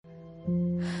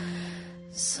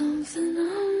Something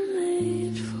I'm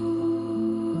made for.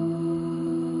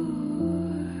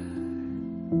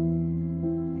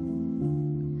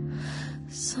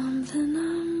 Something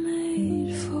I'm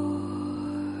made for.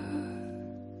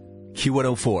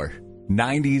 Q104,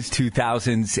 90s,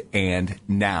 2000s, and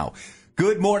now.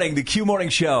 Good morning, the Q Morning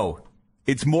Show.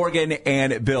 It's Morgan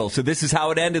and Bill. So this is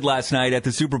how it ended last night at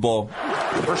the Super Bowl.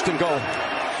 First and goal.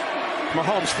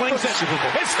 Mahomes flings it.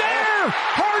 It's there!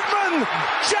 Hardman!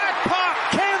 Jackpot!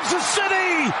 Kansas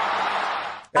City!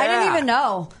 I didn't even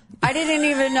know. I didn't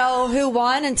even know who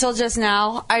won until just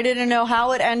now. I didn't know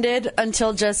how it ended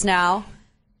until just now.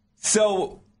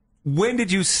 So when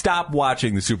did you stop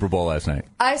watching the Super Bowl last night?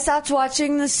 I stopped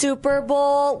watching the Super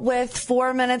Bowl with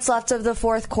 4 minutes left of the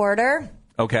fourth quarter.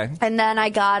 Okay. And then I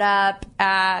got up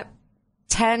at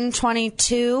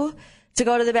 10:22 to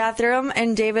go to the bathroom,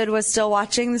 and David was still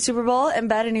watching the Super Bowl in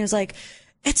bed, and he was like,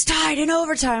 "It's tied in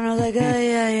overtime." And I was like, "Oh,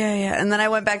 yeah. And then I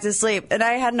went back to sleep, and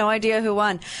I had no idea who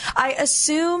won. I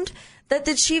assumed that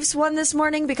the Chiefs won this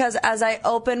morning because as I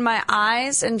opened my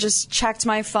eyes and just checked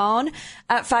my phone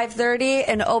at 5:30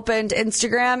 and opened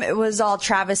Instagram, it was all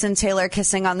Travis and Taylor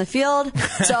kissing on the field.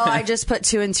 So I just put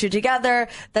two and two together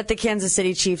that the Kansas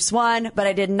City Chiefs won, but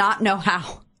I did not know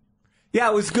how. Yeah,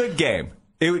 it was a good game.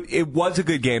 It was a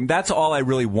good game. That's all I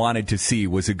really wanted to see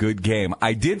was a good game.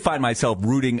 I did find myself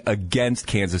rooting against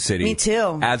Kansas City. Me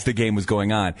too. As the game was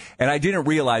going on. And I didn't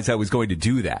realize I was going to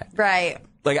do that. Right.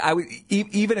 Like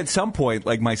even at some point,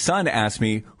 like my son asked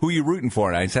me, "Who are you rooting for?"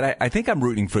 And I said, I think I'm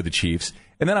rooting for the Chiefs.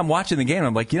 And then I'm watching the game and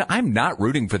I'm like, I'm not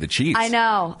rooting for the Chiefs. I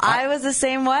know. I was the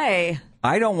same way.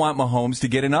 I don't want Mahomes to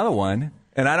get another one.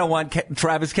 And I don't want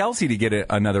Travis Kelce to get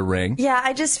another ring. Yeah,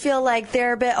 I just feel like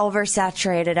they're a bit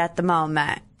oversaturated at the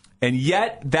moment. And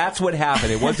yet, that's what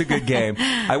happened. It was a good game.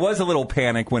 I was a little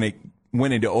panicked when it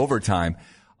went into overtime.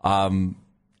 And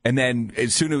then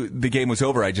as soon as the game was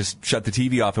over, I just shut the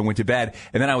TV off and went to bed.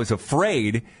 And then I was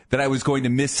afraid that I was going to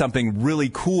miss something really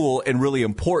cool and really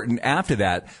important after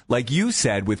that. Like you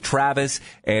said, with Travis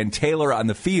and Taylor on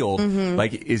the field,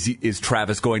 like, is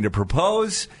Travis going to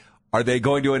propose? Are they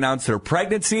going to announce their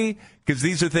pregnancy? Because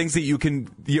these are things that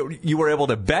you were able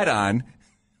to bet on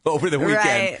over the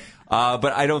weekend. Right.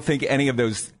 But I don't think any of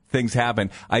those things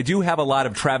happen. I do have a lot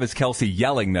of Travis Kelce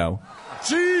yelling, though.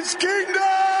 Chiefs Kingdom!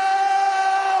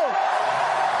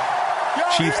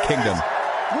 Chiefs Kingdom.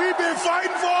 We've been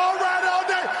fighting for all right all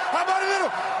day. How about a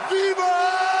little Viva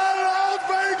Las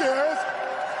Vegas?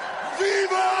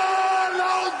 Viva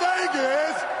Las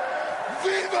Vegas!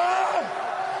 Viva!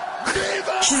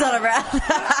 She's on a wrap.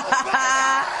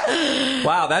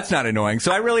 Wow, that's not annoying.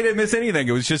 So I really didn't miss anything.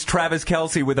 It was just Travis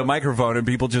Kelce with a microphone and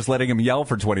people just letting him yell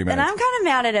for 20 minutes. And I'm kind of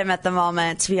mad at him at the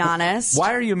moment, to be honest.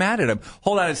 Why are you mad at him?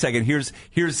 Hold on a second. Here's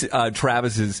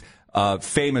Travis's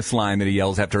famous line that he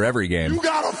yells after every game. You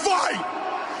gotta fight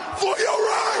for your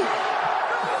right.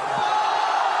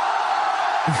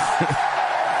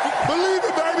 Believe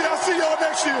it, baby. I'll see y'all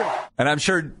next year. And I'm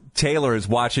sure Taylor is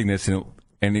watching this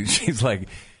and she's like,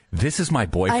 "This is my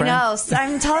boyfriend?" I know.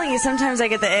 I'm telling you, sometimes I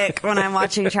get the ick when I'm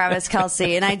watching Travis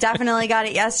Kelce, and I definitely got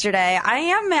it yesterday. I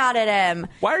am mad at him.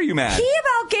 Why are you mad? He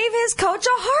about gave his coach a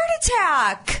heart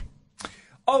attack.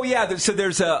 Oh, yeah. So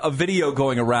there's a video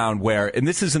going around where, and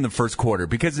this is in the first quarter,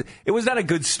 because it was not a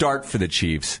good start for the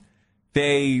Chiefs.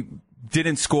 They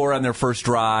didn't score on their first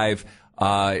drive.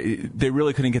 They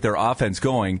really couldn't get their offense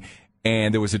going.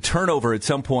 And there was a turnover at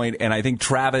some point, and I think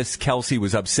Travis Kelce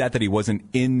was upset that he wasn't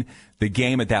in the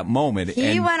game at that moment.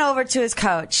 He went over to his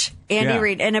coach, Andy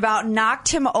Reid, and about knocked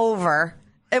him over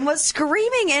and was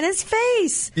screaming in his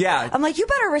face. Yeah. I'm like, you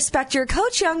better respect your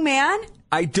coach, young man.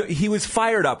 He was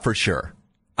fired up for sure.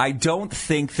 I don't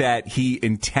think that he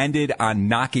intended on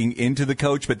knocking into the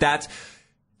coach, but that's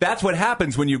what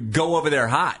happens when you go over there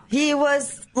hot. He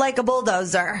was like a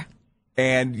bulldozer.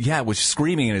 And was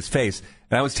screaming in his face.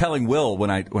 And I was telling Will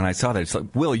when I saw that, it's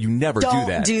like, Will, you never do that.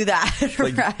 Don't do that.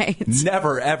 Like, right.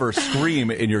 Never ever scream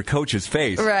in your coach's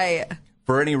face. Right.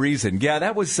 For any reason. Yeah,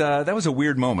 that was a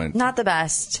weird moment. Not the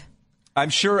best. I'm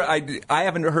sure I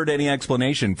haven't heard any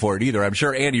explanation for it either. I'm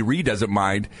sure Andy Reid doesn't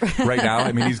mind right now.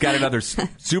 I mean, he's got another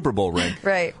Super Bowl ring.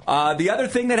 Right. The other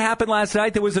thing that happened last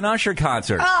night, there was an Usher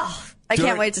concert. Oh, I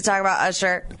can't wait to talk about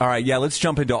Usher. All right, yeah, let's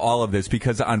jump into all of this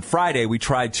because on Friday we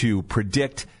tried to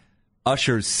predict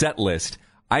Usher's set list.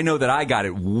 I know that I got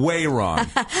it way wrong.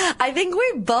 I think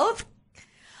we both...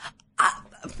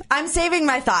 I'm saving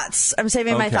my thoughts.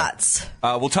 My thoughts.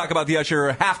 We'll talk about the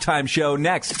Usher halftime show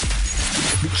next.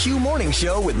 The Q Morning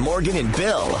Show with Morgan and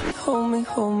Bill. Hold me,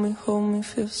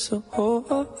 feel so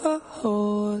holy.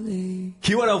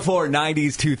 Q104,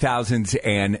 90s, 2000s,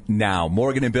 and now.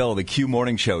 Morgan and Bill, the Q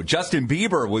Morning Show. Justin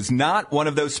Bieber was not one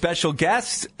of those special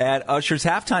guests at Usher's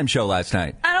halftime show last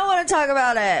night. I don't want to talk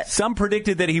about it. Some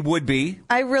predicted that he would be.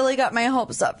 I really got my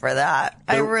hopes up for that.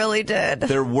 I really did.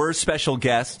 There were special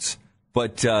guests,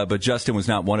 but Justin was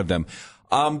not one of them.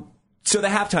 So the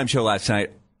halftime show last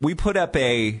night, we put up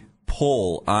a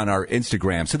poll on our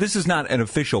Instagram. So this is not an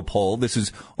official poll. This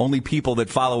is only people that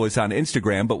follow us on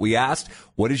Instagram. But we asked,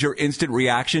 what is your instant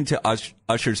reaction to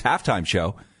Usher's halftime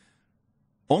show?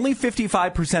 Only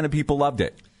 55% of people loved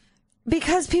it.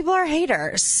 Because people are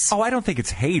haters. Oh, I don't think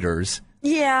it's haters.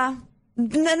 Yeah.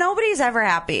 Nobody's ever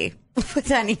happy with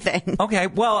anything. Okay.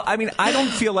 Well, I mean, I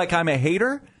don't feel like I'm a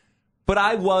hater, but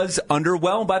I was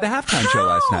underwhelmed by the halftime show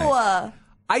last night.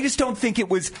 I just don't think it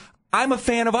was... I'm a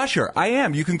fan of Usher. I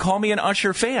am. You can call me an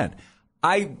Usher fan.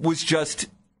 I was just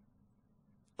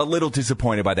a little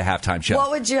disappointed by the halftime show.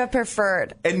 What would you have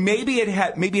preferred? And maybe it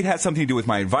had something to do with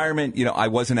my environment. You know, I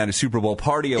wasn't at a Super Bowl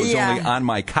party. I was only on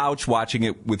my couch watching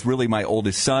it with really my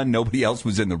oldest son. Nobody else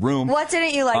was in the room. What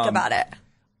didn't you like about it?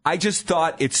 I just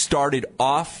thought it started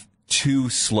off too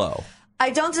slow. I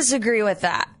don't disagree with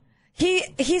that. He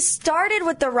started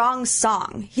with the wrong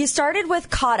song. He started with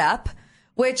Caught Up,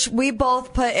 which we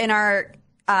both put in our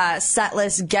set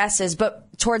list guesses,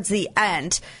 but towards the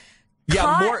end.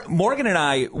 Yeah, Morgan and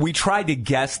I, we tried to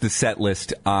guess the set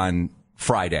list on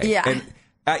Friday. Yeah.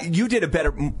 And you did a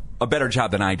better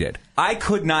job than I did. I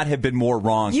could not have been more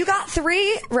wrong. You got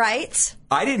 3 right.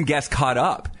 I didn't guess Caught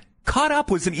Up. Caught Up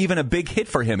wasn't even a big hit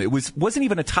for him. It wasn't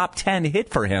even a top 10 hit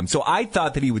for him. So I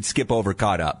thought that he would skip over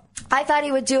Caught Up. I thought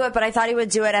he would do it, but I thought he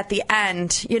would do it at the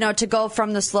end, you know, to go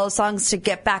from the slow songs to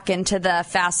get back into the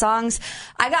fast songs.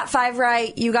 I got 5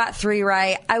 right. You got 3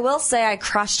 right. I will say I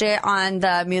crushed it on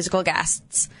the musical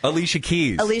guests. Alicia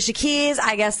Keys,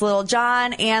 I guess Lil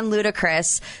Jon, and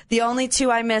Ludacris. The only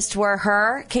 2 I missed were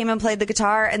her, came and played the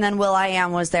guitar, and then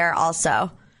Will.i.am was there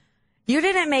also. You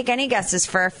didn't make any guesses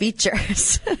for our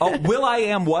features. Oh,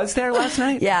 Will.i.am was there last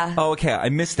night? Yeah. Oh, okay. I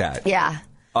missed that. Yeah.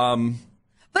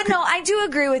 But no, I do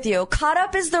agree with you. Caught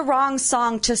Up is the wrong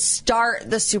song to start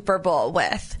the Super Bowl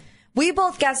with. We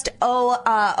both guessed,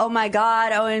 oh my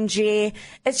God, OMG.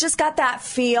 It's just got that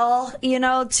feel, you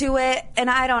know, to it. And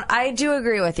I do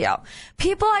agree with you.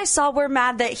 People I saw were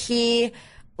mad that he,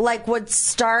 would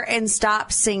start and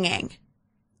stop singing.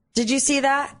 Did you see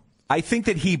that? I think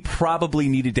that he probably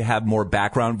needed to have more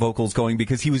background vocals going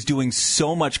because he was doing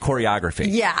so much choreography.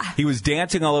 Yeah. He was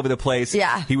dancing all over the place.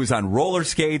 Yeah. He was on roller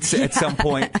skates at some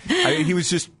point. I mean, he was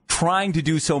just trying to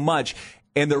do so much,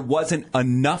 and there wasn't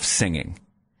enough singing.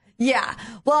 Yeah.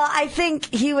 Well, I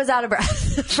think he was out of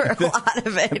breath for a lot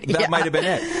of it. That might have been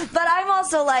it. But I'm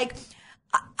also I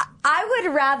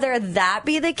would rather that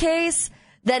be the case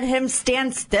than him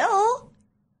stand still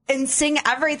and sing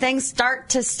everything start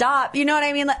to stop. You know what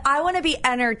I mean? I want to be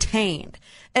entertained.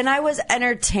 And I was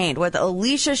entertained with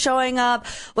Alicia showing up,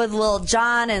 with Lil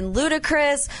Jon and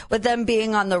Ludacris, with them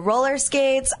being on the roller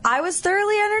skates. I was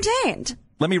thoroughly entertained.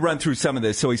 Let me run through some of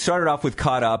this. So he started off with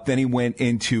Caught Up, then he went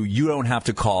into You Don't Have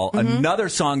to Call, another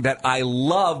song that I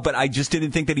love, but I just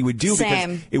didn't think that he would do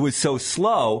because it was so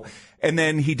slow. And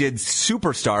then he did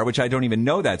Superstar, which I don't even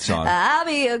know that song. I'll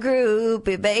be a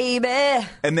groupie, baby.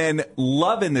 And then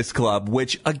Love in This Club,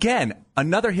 which, again,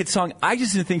 another hit song. I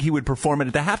just didn't think he would perform it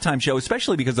at the halftime show,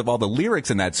 especially because of all the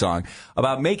lyrics in that song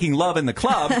about making love in the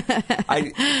club. It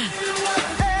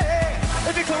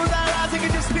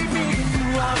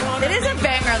is a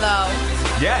banger, though.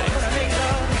 Yeah.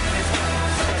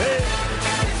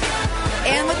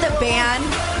 And with the band,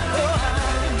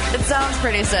 it sounds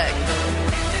pretty sick.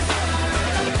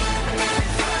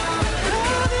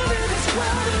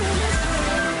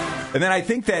 And then I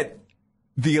think that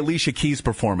the Alicia Keys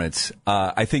performance,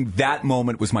 I think that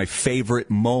moment was my favorite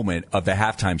moment of the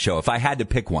halftime show, if I had to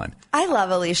pick one. I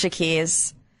love Alicia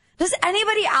Keys. Does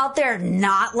anybody out there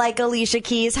not like Alicia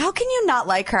Keys? How can you not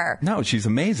like her? No, she's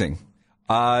amazing.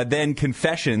 Then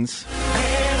Confessions.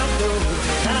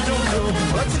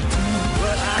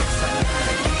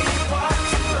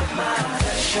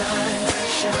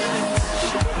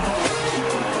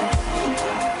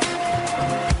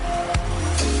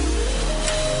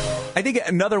 I think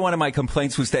another one of my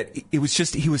complaints was that it was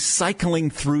just he was cycling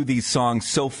through these songs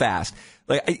so fast.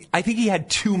 I think he had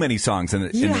too many songs in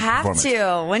the You in the have performance.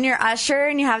 to. When you're Usher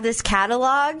and you have this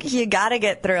catalog, you got to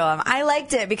get through them. I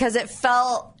liked it because it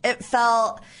felt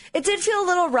it did feel a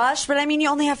little rushed, but I mean, you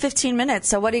only have 15 minutes.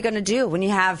 So what are you going to do when you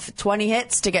have 20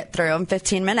 hits to get through in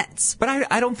 15 minutes? But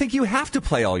I don't think you have to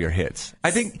play all your hits.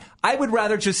 I think I would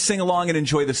rather just sing along and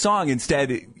enjoy the song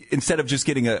instead of just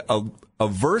getting a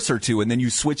verse or two and then you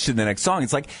switch to the next song.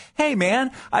 It's like, hey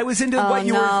man, I was into what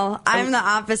you were. No, I'm the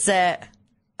opposite.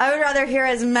 I would rather hear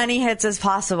as many hits as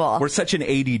possible. We're such an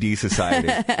ADD society.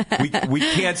 we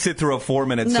can't sit through a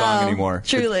 4-minute song anymore.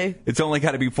 Truly. It's only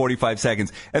got to be 45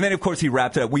 seconds. And then, of course, he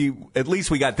wrapped it up. At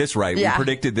least we got this right. Yeah. We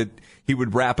predicted that he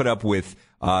would wrap it up with,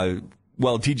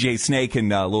 DJ Snake and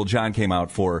Lil Jon came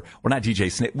out for, or not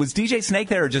DJ Snake. Was DJ Snake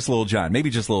there or just Lil Jon? Maybe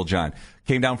just Lil Jon.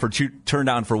 Came down for Turn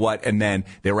Down for What? And then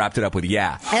they wrapped it up with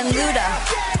Yeah. And Luda.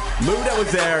 Luda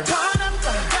was there.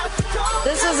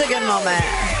 This was a good moment.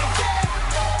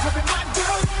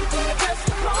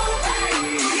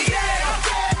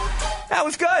 That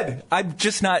was good. I'm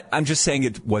just saying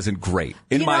it wasn't great,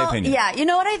 in my opinion. Yeah, you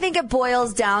know what I think it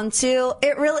boils down to?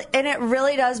 It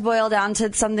really does boil down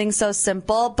to something so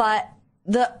simple, but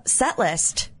the set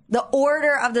list, the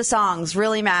order of the songs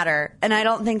really matter. And I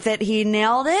don't think that he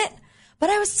nailed it, but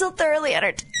I was still thoroughly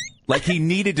entertained. Like he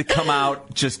needed to come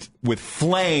out just with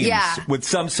flames, with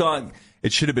some song.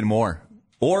 It should have been more.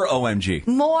 Or OMG.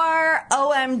 More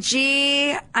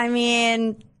OMG. I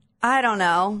mean, I don't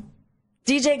know.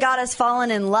 DJ Got Us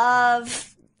Fallen in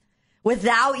Love.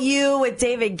 Without You with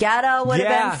David Guetta would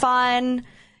have been fun.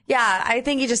 Yeah, I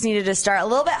think he just needed to start a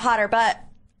little bit hotter, but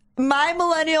my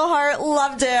millennial heart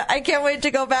loved it. I can't wait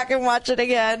to go back and watch it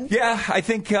again. Yeah, I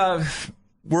think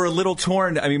we're a little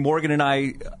torn. I mean, Morgan and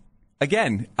I,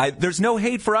 again, there's no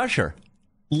hate for Usher.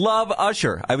 Love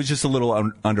Usher. I was just a little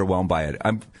underwhelmed by it.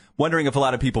 I'm wondering if a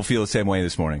lot of people feel the same way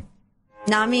this morning.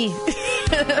 Not me.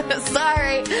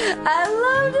 Sorry. I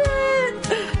loved it.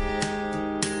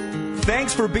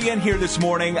 Thanks for being here this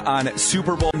morning on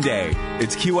Super Bowl Day.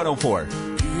 It's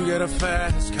Q104. You get a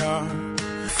fast car.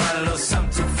 Find a little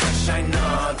something fresh, I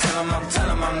know. Tell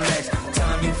him I'm next.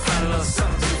 Tell him you find a little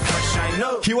something fresh, I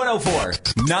know.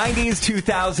 Q104, 90s,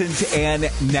 2000s, and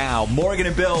now. Morgan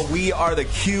and Bill, we are the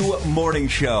Q Morning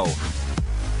Show.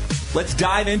 Let's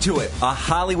dive into it. A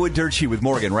Hollywood dirt sheet with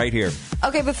Morgan right here.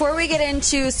 Okay, before we get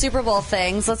into Super Bowl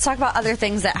things, let's talk about other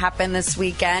things that happened this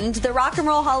weekend. The Rock and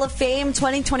Roll Hall of Fame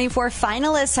 2024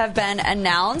 finalists have been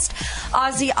announced.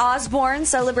 Ozzy Osbourne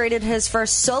celebrated his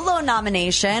first solo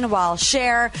nomination, while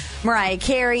Cher, Mariah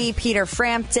Carey, Peter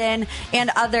Frampton, and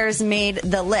others made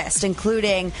the list,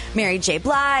 including Mary J.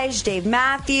 Blige, Dave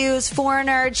Matthews,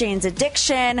 Foreigner, Jane's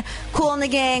Addiction, Kool and the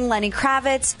Gang, Lenny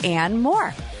Kravitz, and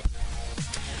more.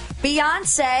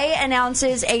 Beyonce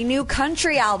announces a new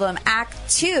country album, Act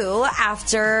 2,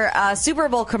 after a Super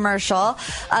Bowl commercial.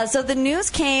 So the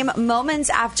news came moments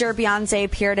after Beyonce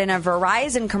appeared in a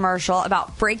Verizon commercial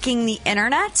about breaking the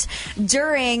internet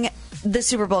during the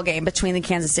Super Bowl game between the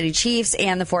Kansas City Chiefs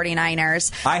and the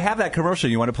 49ers. I have that commercial.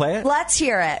 You want to play it? Let's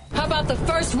hear it. How about the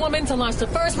first woman to launch the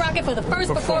first rocket for the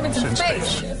first performance in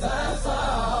space?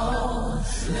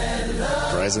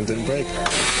 Verizon didn't break.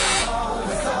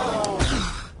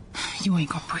 You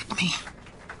ain't gonna break me.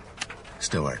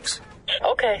 Still works.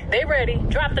 Okay, they ready.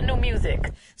 Drop the new music.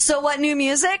 So what new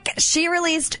music? She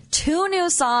released 2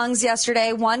 new songs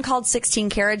yesterday, one called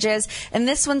 16 Carriages, and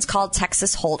this one's called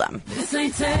Texas Hold'em. This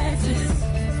ain't Texas.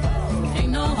 Ain't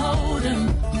no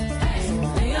hold'em.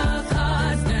 Lay your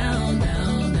cards down,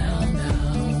 down, down,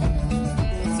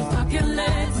 down. So pop your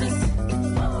Lexus.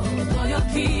 Throw your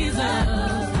keys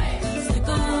up. Stick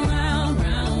around, round,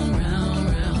 round,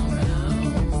 round,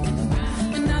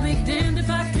 round. And I'll be damned if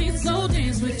I can't slow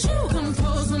dance with you. Come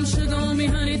pour some sugar on me,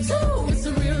 honey, too. It's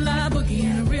a real live boogie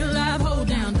and a real live hold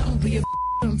down. Don't be a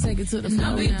don't take it to the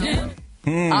floor now.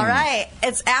 All right.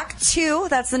 It's Act 2.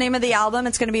 That's the name of the album.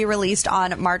 It's going to be released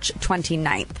on March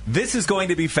 29th. This is going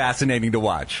to be fascinating to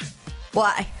watch.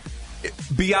 Why?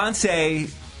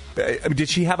 Beyonce, did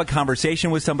she have a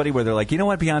conversation with somebody where they're like, you know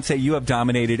what, Beyonce, you have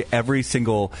dominated every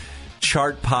single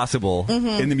chart possible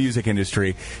in the music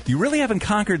industry. You really haven't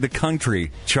conquered the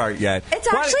country chart yet.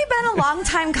 It's actually been a long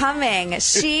time coming.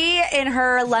 She, in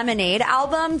her Lemonade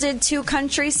album, did 2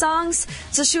 country songs.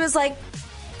 So she was like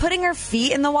putting her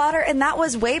feet in the water, and that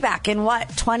was way back in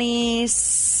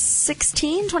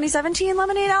 2016, 2017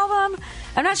 Lemonade album?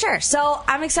 I'm not sure. So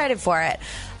I'm excited for it.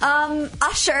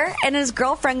 Usher and his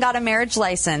girlfriend got a marriage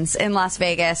license in Las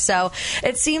Vegas. So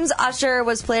it seems Usher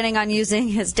was planning on using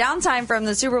his downtime from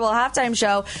the Super Bowl halftime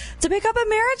show to pick up a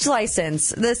marriage license.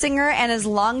 The singer and his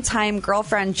longtime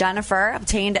girlfriend, Jennifer,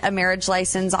 obtained a marriage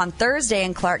license on Thursday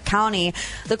in Clark County.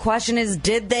 The question is,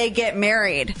 did they get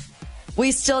married?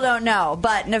 We still don't know,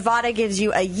 but Nevada gives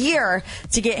you a year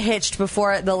to get hitched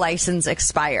before the license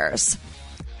expires.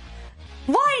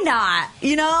 Why not?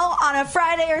 You know, on a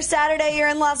Friday or Saturday, you're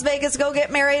in Las Vegas, go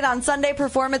get married. On Sunday,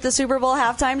 perform at the Super Bowl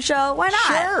halftime show. Why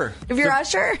not? Sure. If you're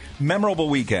Usher. Memorable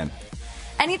weekend.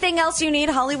 Anything else you need,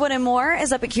 Hollywood and more,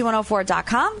 is up at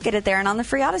Q104.com. Get it there and on the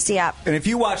free Odyssey app. And if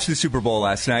you watched the Super Bowl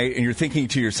last night and you're thinking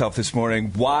to yourself this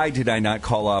morning, why did I not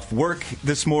call off work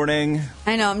this morning?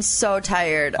 I know, I'm so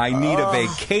tired. I need a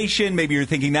vacation. Maybe you're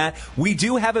thinking that. We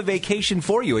do have a vacation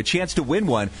for you, a chance to win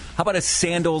one. How about a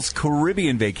Sandals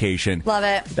Caribbean vacation? Love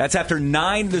it. That's after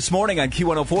 9 this morning on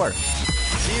Q104.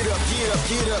 Get up, get up,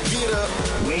 get up, get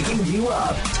up. Waking you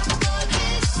up.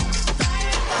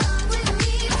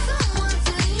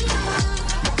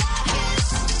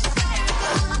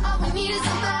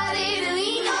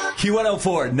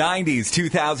 Q104,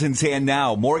 90s, 2000s, and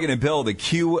now. Morgan and Bill, the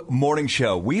Q Morning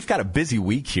Show. We've got a busy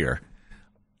week here.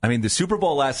 I mean, the Super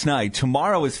Bowl last night.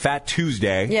 Tomorrow is Fat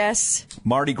Tuesday. Yes.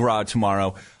 Mardi Gras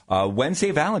tomorrow. Wednesday,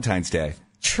 Valentine's Day.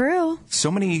 True. So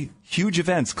many huge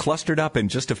events clustered up in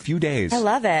just a few days. I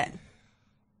love it.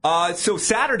 So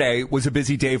Saturday was a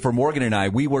busy day for Morgan and I.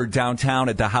 We were downtown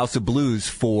at the House of Blues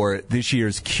for this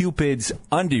year's Cupid's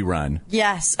Undie Run.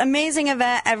 Yes. Amazing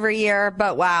event every year,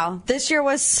 but wow. This year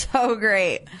was so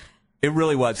great. It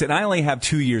really was. And I only have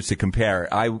 2 years to compare.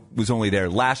 I was only there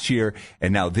last year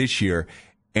and now this year.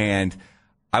 And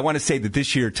I want to say that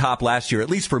this year topped last year, at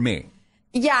least for me.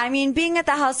 Yeah, I mean, being at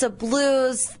the House of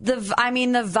Blues, the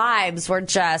vibes were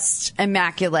just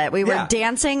immaculate. We were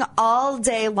dancing all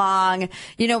day long.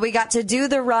 You know, we got to do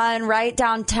the run right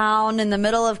downtown in the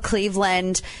middle of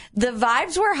Cleveland. The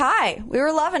vibes were high. We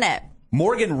were loving it.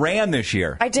 Morgan ran this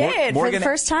year. I did, for the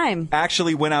first time.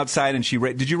 Actually went outside and she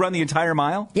ran. Did you run the entire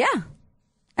mile? Yeah,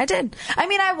 I did. I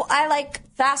mean, I like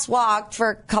fast walked for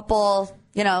a couple,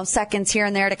 seconds here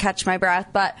and there to catch my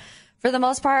breath, but for the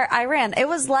most part, I ran. It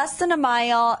was less than a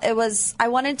mile. I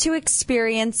wanted to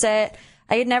experience it.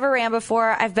 I had never ran before.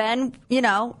 I've been,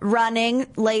 running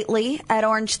lately at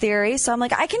Orange Theory. So I'm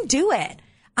like, I can do it.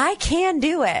 I can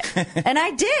do it. And I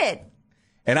did.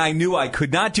 And I knew I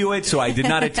could not do it, so I did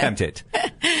not attempt it.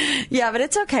 Yeah, but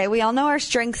it's okay. We all know our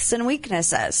strengths and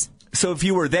weaknesses. So if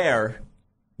you were there,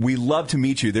 we love to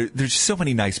meet you. There's so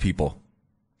many nice people.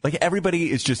 Like,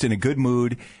 everybody is just in a good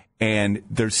mood. And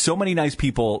there's so many nice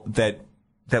people that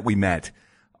we met,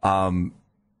 and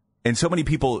so many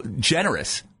people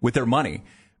generous with their money,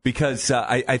 because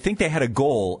I think they had a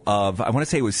goal of, I want to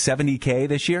say it was $70K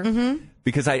this year,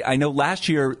 because I know last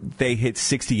year they hit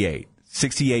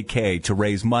 $68K to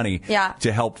raise money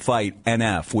to help fight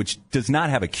NF, which does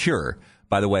not have a cure,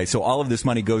 by the way. So all of this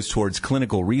money goes towards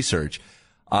clinical research.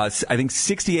 I think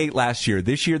 68 last year.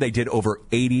 This year they did over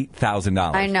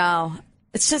 $80,000. I know.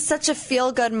 It's just such a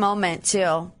feel-good moment,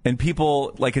 too. And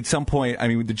people, like, at some point, I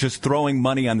mean, just throwing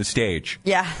money on the stage.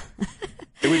 Yeah.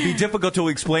 It would be difficult to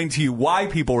explain to you why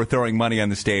people were throwing money on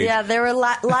the stage. Yeah, there were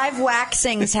live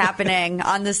waxings happening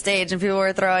on the stage, and people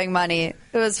were throwing money.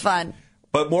 It was fun.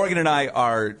 But Morgan and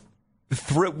I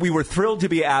we were thrilled to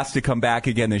be asked to come back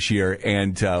again this year,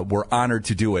 and we're honored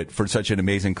to do it for such an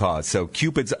amazing cause. So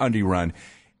Cupid's Undie Run,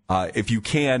 if you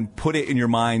can, put it in your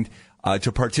mind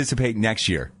to participate next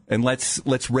year. And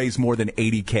let's raise more than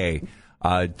 $80K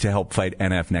to help fight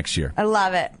NF next year. I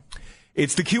love it.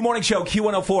 It's the Q Morning Show,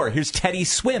 Q104. Here's Teddy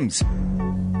Swims.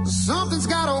 Something's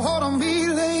got a hold on me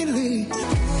lately.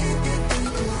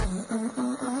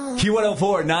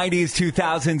 Q104, 90s,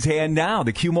 2000s, and now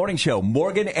the Q Morning Show.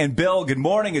 Morgan and Bill, good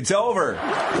morning. It's over.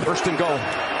 First and goal.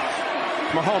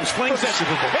 Mahomes flings it.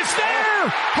 It's there!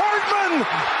 Hardman!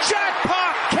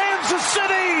 Jackpot! Kansas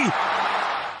City!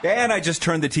 And I just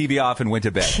turned the TV off and went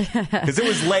to bed because it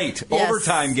was late. Yes.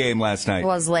 Overtime game last night. It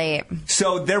was late.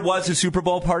 So there was a Super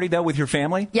Bowl party, though, with your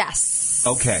family? Yes.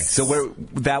 Okay. So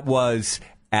that was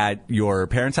at your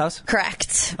parents' house?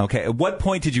 Correct. Okay. At what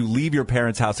point did you leave your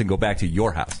parents' house and go back to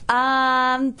your house?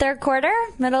 Third quarter,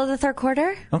 middle of the third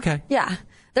quarter. Okay. Yeah.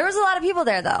 There was a lot of people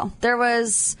there, though. There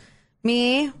was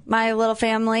me, my little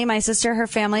family, my sister, her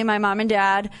family, my mom and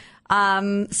dad.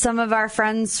 Some of our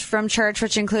friends from church,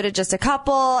 which included just a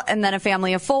couple, and then a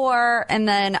family of 4, and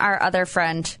then our other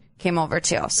friend came over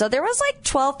too. So there was like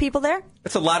 12 people there.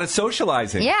 That's a lot of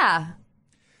socializing. Yeah.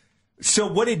 So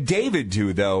what did David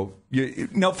do, though?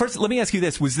 First, let me ask you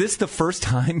this. Was this the first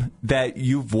time that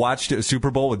you've watched a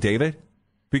Super Bowl with David?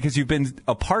 Because you've been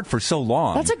apart for so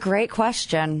long. That's a great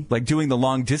question. Like doing the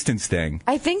long distance thing.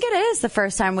 I think it is the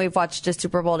first time we've watched a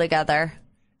Super Bowl together.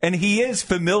 And he is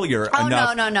familiar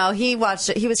enough. Oh, no. He watched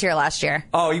it. He was here last year.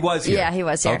 Oh, he was here? Yeah, he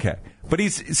was here. Okay. But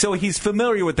he's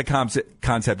familiar with the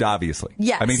concept, obviously.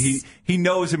 Yes. I mean, he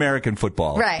knows American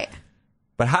football. Right.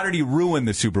 But how did he ruin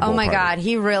the Super Bowl Oh my party? God,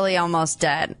 he really almost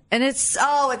did. And it's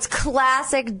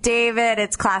classic David.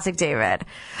 It's classic David.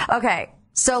 Okay.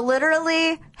 So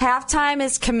literally halftime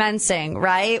is commencing,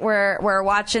 right? We're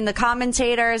watching the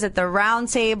commentators at the round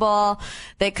table.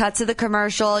 They cut to the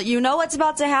commercial. You know what's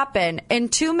about to happen. In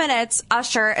 2 minutes,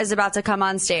 Usher is about to come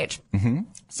on stage. Mm-hmm.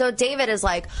 So David is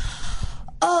like,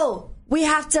 oh, we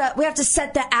have to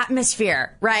set the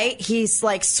atmosphere, right? He's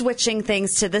like switching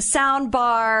things to the sound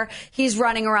bar. He's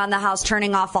running around the house,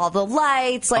 turning off all the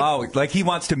lights. Like he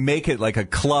wants to make it like a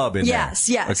club in there. Yes.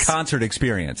 A concert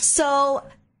experience. So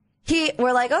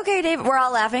we're like, okay, David, we're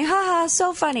all laughing. Ha ha,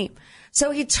 so funny.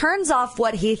 So he turns off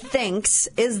what he thinks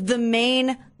is the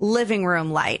main living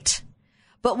room light.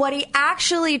 But what he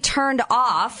actually turned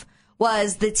off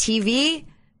was the TV,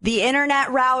 the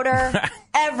internet router,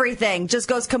 everything just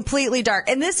goes completely dark.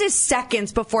 And this is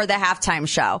seconds before the halftime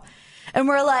show. And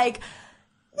we're like,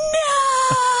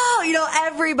 no! You know,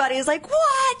 everybody's like,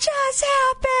 what just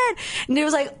happened? And it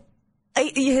was like,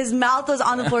 his mouth was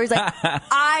on the floor. He's like,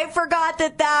 I forgot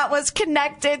that was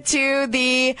connected to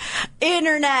the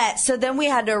internet. So then we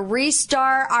had to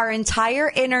restart our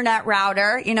entire internet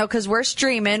router, you know, because we're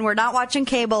streaming. We're not watching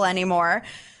cable anymore.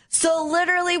 So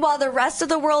literally while the rest of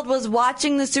the world was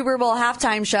watching the Super Bowl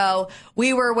halftime show,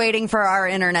 we were waiting for our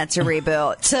internet to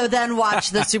reboot to then watch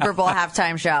the Super Bowl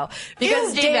halftime show.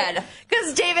 Because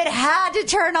David had to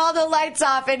turn all the lights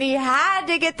off and he had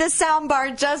to get the sound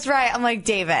bar just right. I'm like,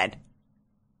 David,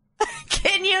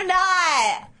 can you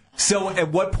not? So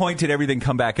at what point did everything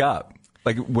come back up?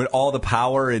 Like with all the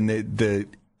power and the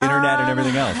internet and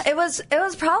everything else? It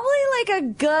was probably like a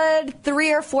good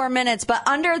 3 or 4 minutes, but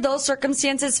under those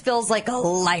circumstances feels like a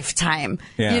lifetime,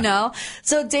 you know?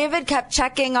 So David kept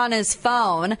checking on his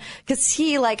phone because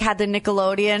he like had the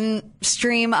Nickelodeon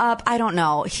stream up. I don't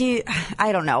know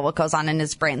what goes on in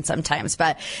his brain sometimes,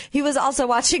 but he was also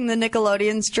watching the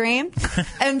Nickelodeon stream.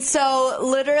 And so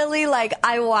literally like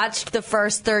I watched the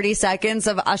first 30 seconds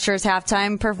of Usher's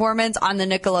halftime performance on the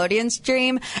Nickelodeon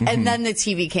stream and then the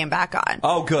TV came back on.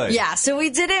 Oh, good. Yeah, so we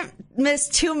didn't miss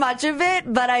too much of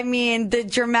it, but I mean, the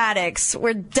dramatics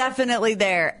were definitely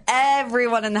there.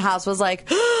 Everyone in the house was like,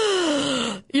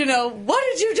 you know, what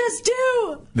did you just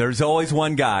do? There's always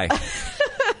one guy.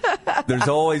 There's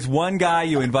always one guy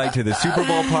you invite to the Super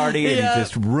Bowl party and he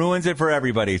just ruins it for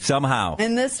everybody somehow.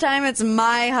 And this time it's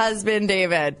my husband,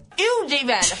 David. Ew,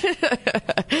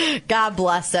 David. God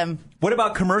bless him. What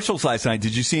about commercials last night?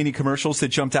 Did you see any commercials that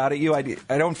jumped out at you?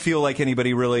 I don't feel like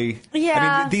anybody really. Yeah.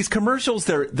 I mean, these commercials,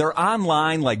 they're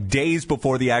online like days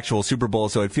before the actual Super Bowl,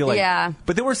 so I feel like. Yeah.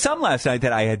 But there were some last night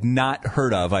that I had not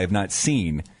heard of, I have not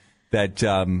seen. That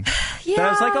I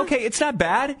was like, okay, it's not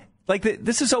bad. Like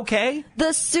this is okay.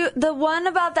 The one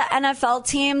about the NFL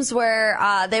teams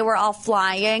where they were all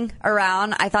flying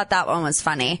around, I thought that one was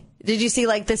funny. Did you see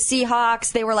like the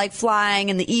Seahawks? They were like flying,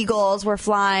 and the Eagles were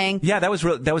flying. Yeah, that was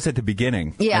at the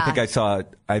beginning. Yeah, I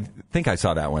think I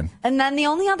saw that one. And then the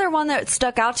only other one that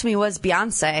stuck out to me was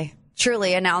Beyonce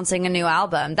truly announcing a new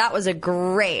album. That was a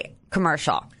great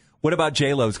commercial. What about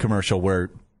J-Lo's commercial where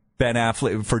Ben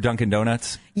Affleck for Dunkin'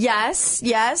 Donuts? Yes,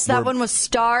 that one was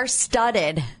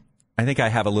star-studded. I think I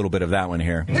have a little bit of that one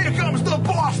here. Here comes the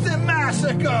Boston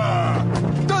Massacre!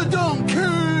 The Dunk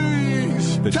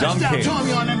Kings! The Dunk Kings.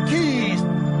 Tommy on them keys.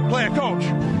 Player coach.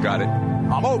 Got it.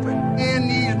 I'm open. And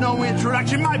needs no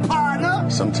introduction. My partner.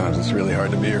 Sometimes it's really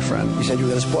hard to be your friend. You said you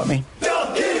were going to support me?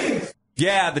 Dunk Kings!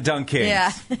 Yeah, the Dunk Kings.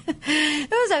 Yeah. It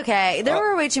was okay. There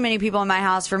were way too many people in my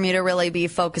house for me to really be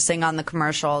focusing on the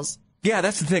commercials. Yeah,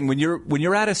 that's the thing. When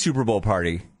you're at a Super Bowl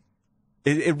party,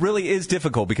 it really is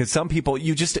difficult because some people,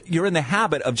 you're in the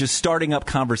habit of just starting up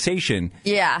conversation.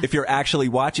 Yeah. If you're actually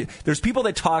watching, there's people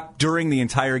that talk during the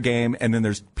entire game, and then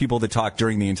there's people that talk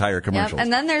during the entire commercials. Yep.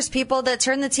 And then there's people that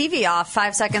turn the TV off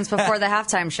 5 seconds before the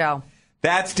halftime show.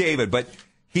 That's David, but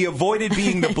he avoided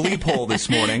being the Bleephole this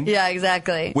morning. Yeah,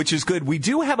 exactly. Which is good. We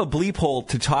do have a Bleephole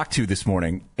to talk to this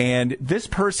morning, and this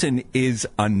person is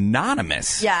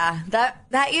anonymous. Yeah,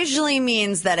 that usually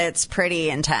means that it's pretty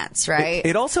intense, right?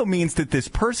 It also means that this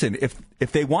person,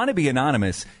 if they want to be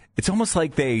anonymous, it's almost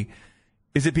like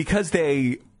is it because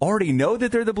they already know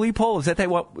that they're the Bleephole?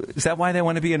 Is that why they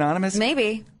want to be anonymous?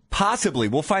 Maybe. Possibly.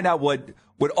 We'll find out what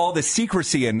all the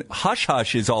secrecy and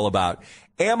hush-hush is all about.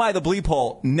 Am I the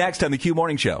Bleephole? Next on the Q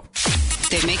Morning Show.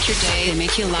 They make your day. They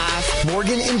make you laugh.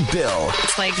 Morgan and Bill.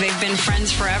 It's like they've been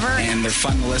friends forever. And they're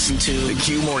fun to listen to. The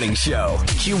Q Morning Show.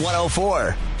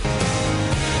 Q104.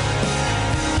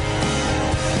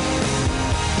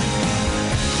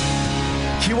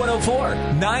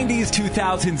 Q104, 90s,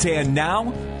 2000s, and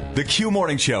now, the Q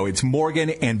Morning Show. It's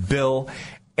Morgan and Bill.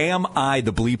 Am I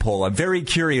the Bleephole? I'm very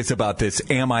curious about this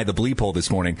Am I the Bleephole this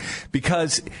morning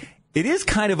because it is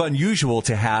kind of unusual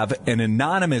to have an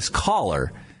anonymous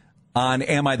caller on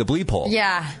Am I the Bleephole?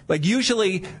 Yeah. Like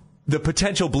usually the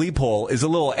potential Bleephole is a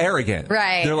little arrogant.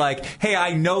 Right. They're like, hey,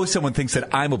 I know someone thinks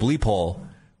that I'm a Bleephole,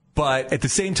 but at the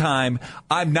same time,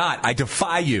 I'm not. I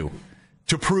defy you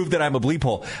to prove that I'm a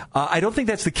Bleephole. I don't think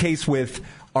that's the case with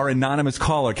our anonymous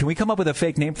caller. Can we come up with a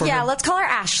fake name for her? Yeah, let's call her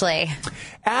Ashley.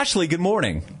 Ashley, good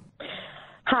morning.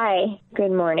 Hi,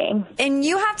 good morning. And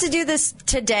you have to do this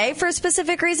today for a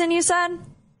specific reason, you said?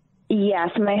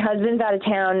 Yes, my husband's out of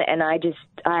town, and I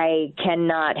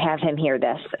cannot have him hear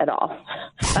this at all.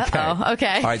 Uh-oh,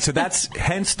 okay. All right, so that's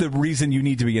hence the reason you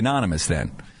need to be anonymous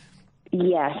then.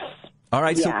 Yes. All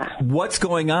right, Yeah. so what's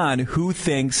going on? Who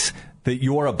thinks that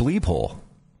you're a Bleephole?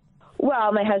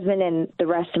 Well, my husband and the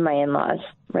rest of my in-laws,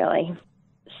 really.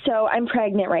 So I'm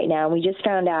pregnant right now. We just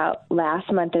found out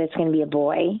last month that it's going to be a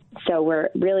boy. So we're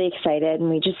really excited. And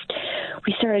we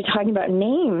started talking about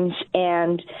names,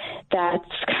 and that's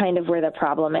kind of where the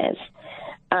problem is.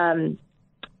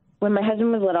 When my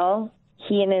husband was little,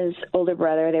 he and his older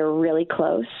brother, they were really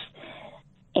close.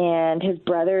 And his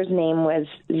brother's name was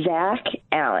Zach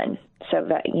Allen. So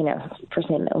that,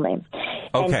 first name, middle name.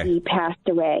 Okay. And he passed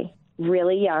away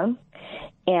really young.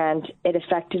 And it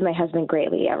affected my husband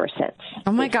greatly ever since.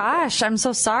 Oh, my gosh. I'm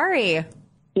so sorry.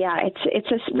 Yeah,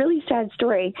 it's a really sad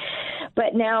story.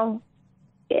 But now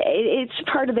it's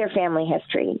part of their family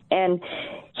history. And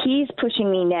he's pushing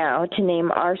me now to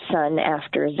name our son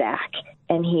after Zach.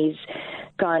 And he's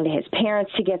gone to his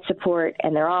parents to get support,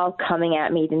 and they're all coming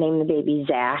at me to name the baby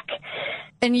Zach.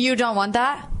 And you don't want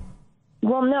that?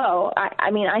 Well, no.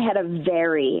 I mean, I had a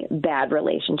very bad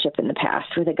relationship in the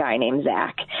past with a guy named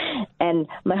Zach, and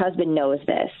my husband knows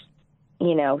this.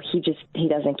 He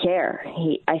doesn't care.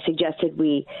 I suggested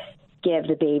we give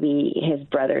the baby his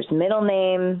brother's middle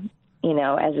name,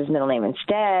 as his middle name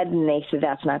instead, and they said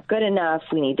that's not good enough.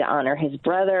 We need to honor his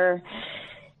brother,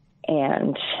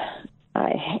 and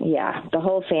the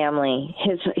whole family,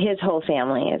 his whole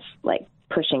family is like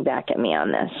pushing back at me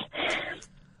on this.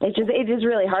 It is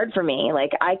really hard for me.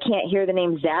 Like, I can't hear the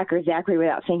name Zach or Zachary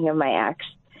without thinking of my ex.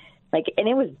 And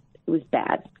it was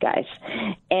bad, guys.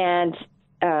 And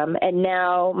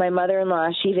now my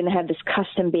mother-in-law, she even had this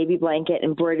custom baby blanket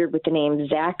embroidered with the name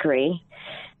Zachary.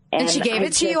 And she gave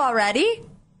it to you already?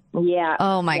 Yeah.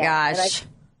 Oh my gosh.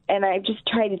 And I just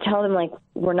tried to tell them,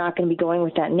 we're not going to be going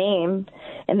with that name.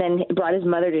 And then it brought his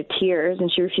mother to tears,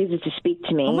 and she refuses to speak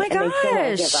to me. Oh my gosh. And they still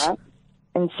won't give up.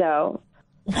 And so,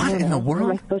 what in the world? What am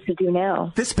I supposed to do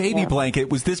now? This baby blanket,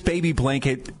 was this baby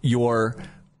blanket your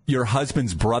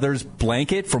husband's brother's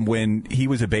blanket from when he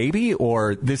was a baby,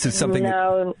 or this is something?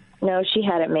 No, she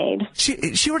had it made.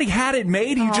 She already had it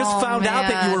made. You just found out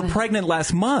that you were pregnant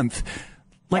last month.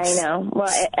 I know. Well,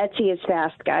 Etsy is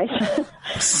fast, guys.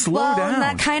 Slow down.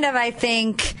 That kind of, I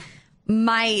think,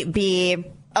 might be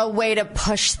a way to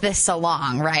push this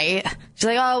along, right? She's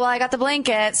like, oh, well, I got the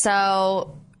blanket,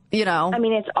 so, I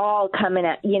mean, it's all coming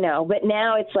at, but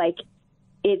now it's like,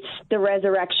 it's the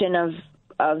resurrection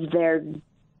of their,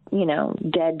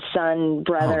 dead son,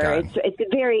 brother. Oh,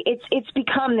 it's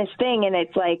become this thing, and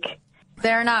it's like.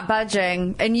 They're not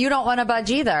budging, and you don't want to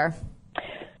budge either.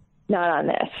 Not on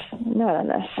this.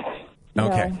 Okay.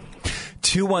 No.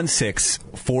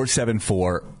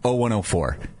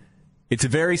 216-474-0104. It's a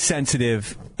very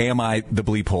sensitive Am I the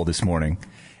Bleephole this morning.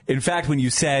 In fact, when you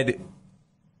said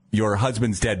your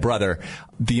husband's dead brother,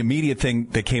 the immediate thing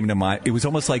that came to mind, it was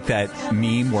almost like that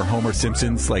meme where Homer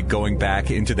Simpson's going back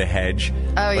into the hedge.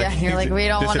 Oh, yeah. You're like, we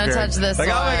don't want to touch this one.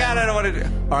 Oh, my God, I don't want to.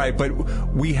 All right, but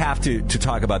we have to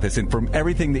talk about this. And from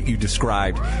everything that you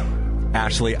described,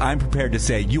 Ashley, I'm prepared to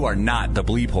say you are not the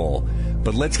Bleephole.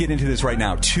 But let's get into this right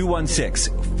now.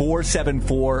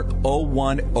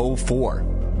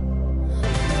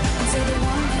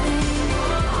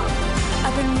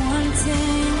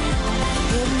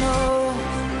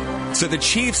 So the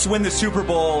Chiefs win the Super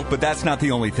Bowl, but that's not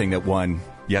the only thing that won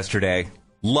yesterday.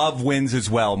 Love wins as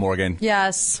well, Morgan.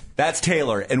 Yes. That's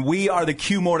Taylor, and we are the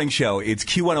Q Morning Show. It's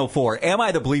Q104. Am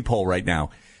I the Bleephole right now?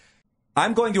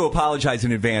 I'm going to apologize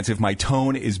in advance if my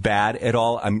tone is bad at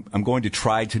all. I'm going to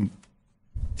try to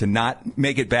not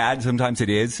make it bad. Sometimes it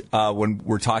is when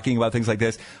we're talking about things like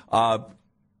this.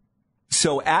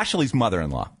 So Ashley's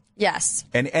mother-in-law. Yes.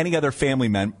 And any other family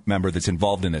member that's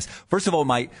involved in this. First of all,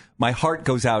 my heart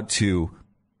goes out to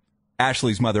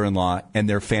Ashley's mother-in-law and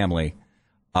their family.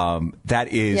 That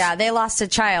is... Yeah, they lost a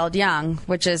child young,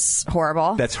 which is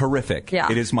horrible. That's horrific. Yeah.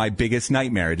 It is my biggest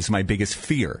nightmare. It is my biggest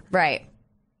fear. Right.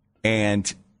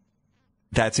 And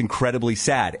that's incredibly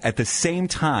sad. At the same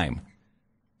time,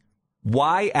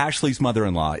 why Ashley's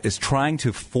mother-in-law is trying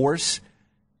to force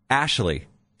Ashley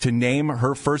to name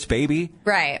her first baby.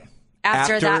 Right.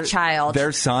 After that child.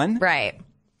 Their son. Right.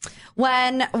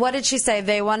 What did she say?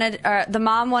 The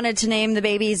mom wanted to name the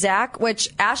baby Zach, which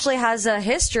Ashley has a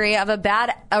history of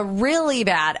a really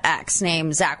bad ex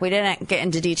named Zach. We didn't get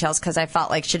into details because I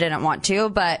felt like she didn't want to,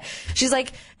 but she's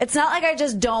like, it's not like I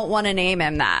just don't want to name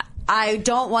him that. I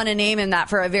don't want to name him that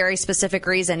for a very specific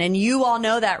reason, and you all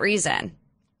know that reason.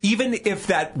 Even if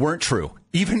that weren't true,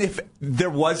 even if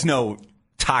there was no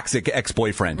toxic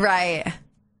ex-boyfriend. Right.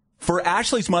 For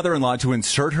Ashley's mother-in-law to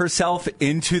insert herself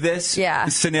into this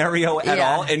scenario at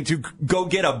all and to go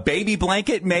get a baby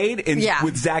blanket made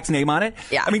with Zach's name on it,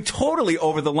 I mean, totally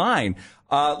over the line.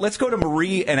 Let's go to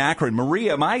Marie in Akron. Marie,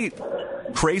 am I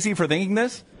crazy for thinking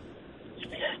this?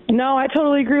 No, I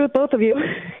totally agree with both of you.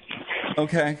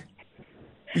 Okay.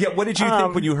 Yeah, what did you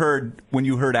think when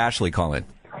you heard Ashley call it?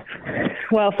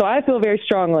 Well, so I feel very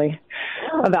strongly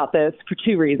about this for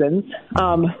two reasons.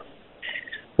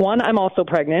 One, I'm also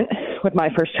pregnant with my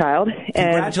first child.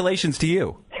 Congratulations to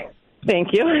you. Thank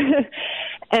you.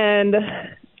 And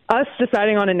us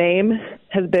deciding on a name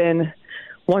has been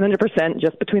 100%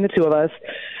 just between the two of us.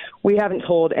 We haven't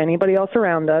told anybody else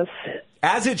around us.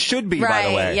 As it should be, by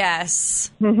the way.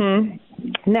 Yes.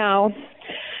 Mm-hmm. Now,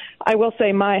 I will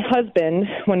say my husband,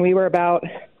 when we were about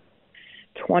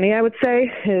 20, I would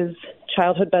say, his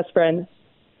childhood best friend,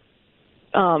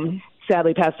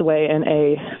 sadly passed away in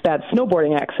a bad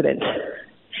snowboarding accident.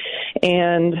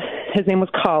 And his name was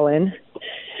Colin.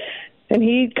 And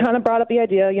he kind of brought up the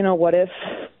idea, what if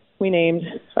we named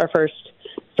our first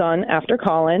son after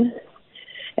Colin?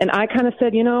 And I kind of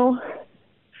said,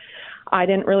 I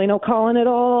didn't really know Colin at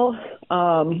all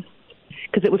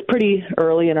because it was pretty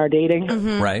early in our dating.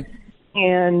 Mm-hmm. Right.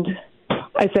 And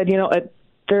I said,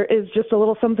 there is just a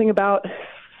little something about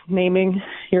naming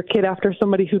your kid after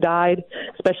somebody who died,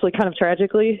 especially kind of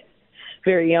tragically,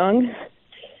 very young.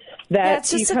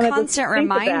 It's just a constant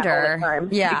reminder.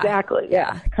 Yeah, exactly.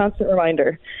 Yeah, constant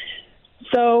reminder.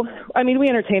 So, we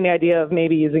entertained the idea of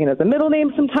maybe using it as a middle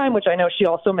name sometime, which I know she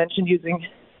also mentioned using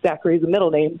Zachary as a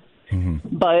middle name.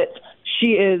 Mm-hmm. But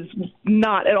she is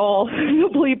not at all the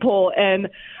Bleephole, and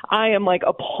I am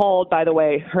appalled by the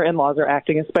way her in-laws are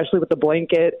acting, especially with the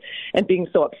blanket and being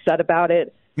so upset about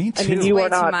it. Me too. You are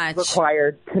not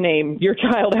required to name your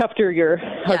child after your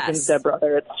husband's dead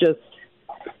brother. It's just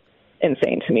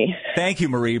insane to me. Thank you,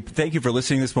 Marie. Thank you for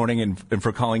listening this morning and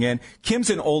for calling in. Kim's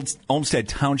in Olmsted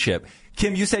Township.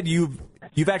 Kim, you said you've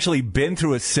actually been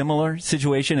through a similar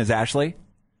situation as Ashley?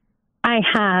 I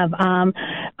have.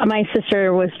 My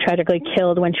sister was tragically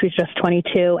killed when she was just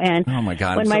 22. And oh, my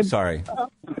God. I'm so sorry.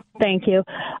 Thank you.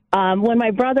 When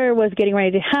my brother was getting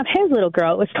ready to have his little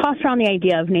girl, it was tossed around the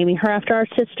idea of naming her after our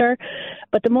sister.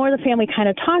 But the more the family kind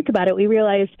of talked about it, we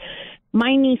realized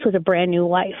my niece was a brand new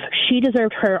life. She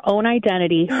deserved her own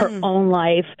identity, her own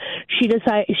life. She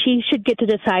should get to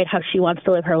decide how she wants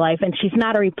to live her life, and she's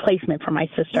not a replacement for my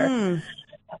sister.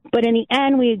 But in the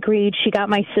end, we agreed she got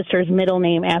my sister's middle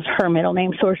name as her middle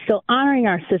name. So we're still honoring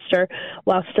our sister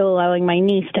while still allowing my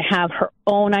niece to have her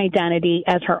own identity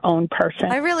as her own person.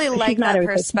 I really like that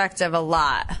perspective a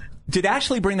lot. Did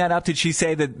Ashley bring that up? Did she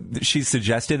say that she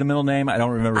suggested a middle name? I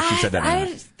don't remember if she said that. I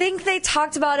think they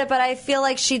talked about it, but I feel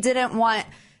like she didn't want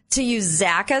to use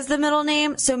Zach as the middle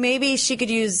name. So maybe she could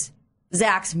use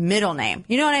Zach's middle name.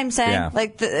 You know what I'm saying? Yeah.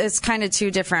 It's kind of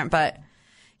two different, but...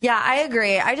 Yeah, I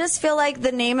agree. I just feel like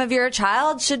the name of your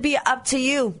child should be up to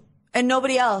you and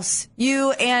nobody else.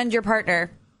 You and your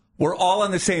partner. We're all on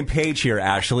the same page here,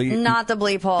 Ashley. Not the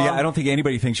Bleephole. Yeah, I don't think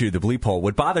anybody thinks you're the Bleephole.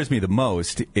 What bothers me the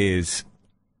most is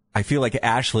I feel like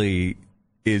Ashley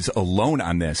is alone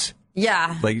on this.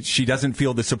 Yeah. She doesn't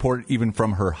feel the support even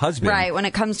from her husband. Right, when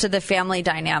it comes to the family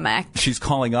dynamic. She's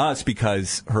calling us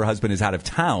because her husband is out of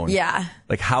town. Yeah.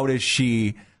 How does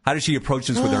she approach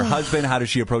this with her husband? How does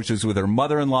she approach this with her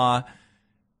mother-in-law?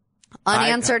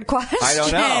 Unanswered questions. I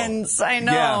don't know. I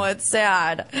know. It's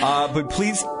sad. But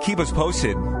please keep us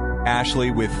posted,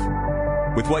 Ashley, with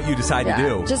what you decide to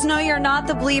do. Just know you're not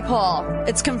the Bleephole.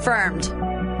 It's confirmed.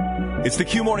 It's the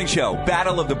Q Morning Show.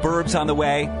 Battle of the Burbs on the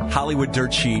way. Hollywood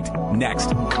Dirt Sheet next.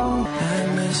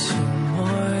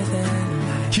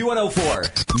 Q104,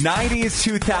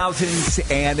 90s,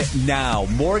 2000s, and now.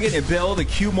 Morgan and Bill, the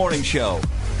Q Morning Show.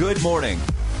 Good morning.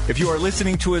 If you are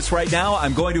listening to us right now,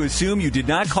 I'm going to assume you did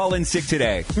not call in sick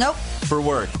today. Nope. For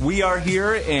work. We are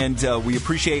here, and we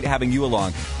appreciate having you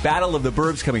along. Battle of the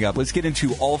Burbs coming up. Let's get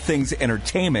into all things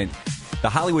entertainment. the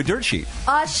Hollywood Dirt Sheet.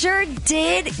 Usher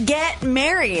did get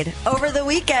married over the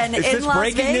weekend Is in this Las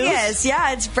breaking Vegas. news?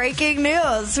 Yeah, it's breaking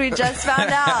news. We just found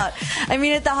out. I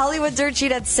mean, at the Hollywood Dirt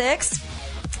Sheet at 6,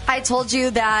 I told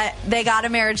you that they got a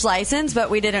marriage license, but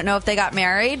we didn't know if they got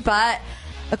married. But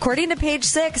according to Page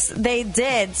 6, they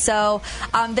did. So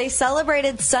they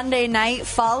celebrated Sunday night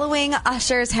following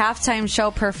Usher's halftime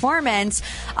show performance.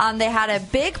 They had a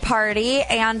big party,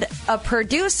 and a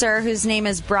producer whose name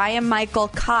is Brian Michael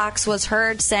Cox was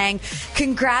heard saying,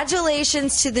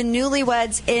 "Congratulations to the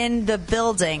newlyweds in the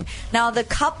building." Now, the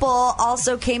couple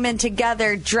also came in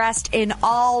together dressed in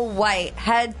all white,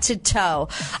 head to toe.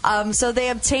 So they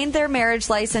obtained their marriage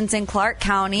license in Clark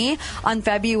County on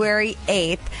February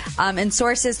 8th. And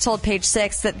sources told Page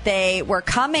 6 that they were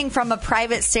coming from a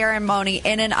private ceremony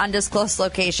in an undisclosed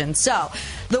location. So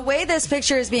the way this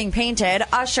picture is being painted,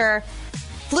 Usher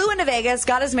flew into Vegas,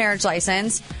 got his marriage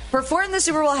license, performed the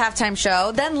Super Bowl halftime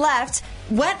show, then left,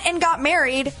 went and got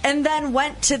married, and then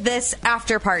went to this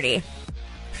after party.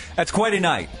 That's quite a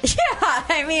night. Yeah,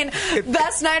 I mean,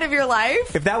 best night of your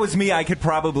life. If that was me, I could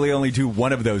probably only do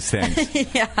one of those things.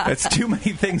 Yeah. That's too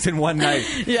many things in one night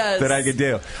that I could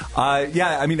do.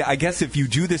 Yeah, I mean, I guess if you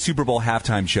do the Super Bowl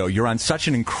halftime show, you're on such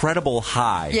an incredible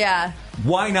high. Yeah.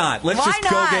 Why not? Let's just go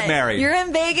get married. You're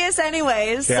in Vegas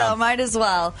anyways, so might as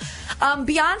well.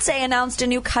 Beyonce announced a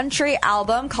new country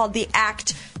album called The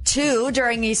Act 2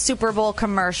 during a Super Bowl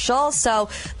commercial. So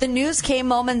the news came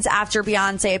moments after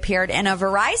Beyonce appeared in a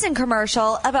Verizon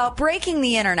commercial about breaking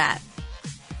the internet.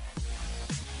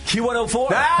 Q104.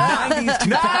 90s,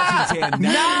 2010.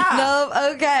 No,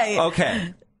 okay.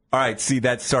 Okay. All right, see,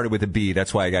 that started with a B.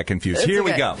 That's why I got confused. Here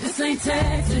we go. This ain't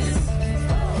Texas.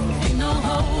 Ain't no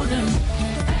hold'em.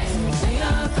 Lay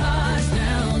our cards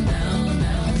down, down,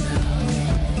 down,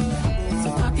 down.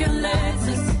 So park your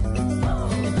Lexus.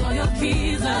 Throw your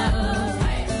keys out.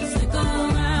 Stick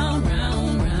around, round,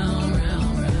 round,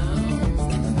 round,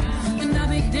 round. And I'll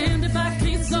be damned if I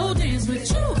can't slow dance with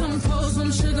you. Come pour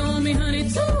some sugar on me, honey,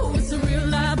 too. It's a real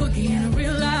live boogie and a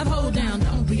real live hold down.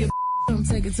 Don't be a don't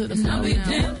take it to the floor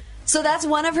now. So that's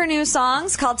one of her new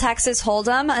songs called Texas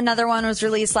Hold'em. Another one was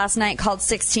released last night called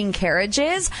 16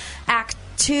 Carriages. Act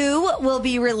 2 will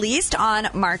be released on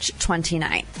March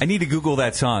 29th. I need to Google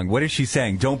that song. What is she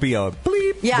saying? Don't be a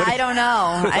bleep. Yeah, I don't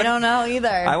know. I don't know either.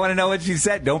 I want to know what she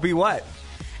said. Don't be what?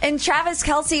 And Travis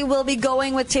Kelce will be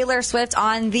going with Taylor Swift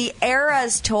on the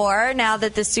Eras Tour now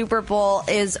that the Super Bowl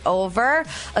is over.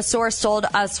 A source told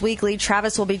Us Weekly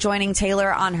Travis will be joining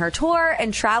Taylor on her tour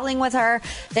and traveling with her.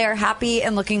 They are happy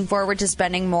and looking forward to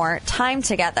spending more time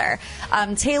together.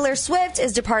 Taylor Swift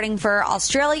is departing for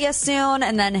Australia soon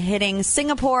and then hitting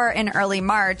Singapore in early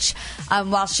March.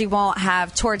 While she won't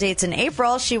have tour dates in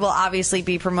April, she will obviously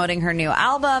be promoting her new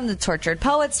album, The Tortured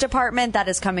Poets Department, that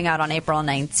is coming out on April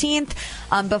 19th.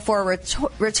 Before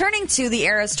returning to the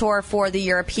Eras Tour for the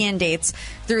European dates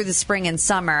through the spring and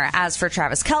summer. As for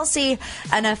Travis Kelce,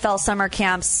 NFL summer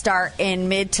camps start in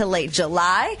mid to late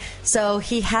July, so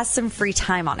he has some free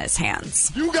time on his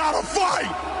hands. You gotta fight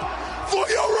for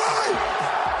your right.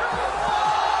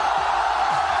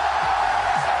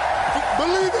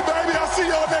 Believe it, baby. I'll see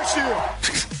y'all next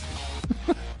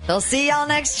year. We'll see y'all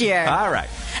next year. All right.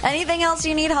 Anything else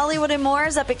you need, Hollywood and more,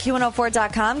 is up at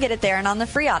Q104.com. Get it there and on the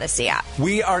free Odyssey app.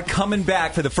 We are coming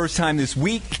back for the first time this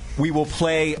week. We will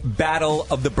play Battle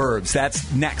of the Burbs.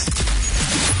 That's next.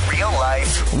 Real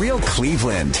life, real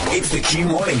Cleveland. It's the Q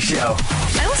Morning Show.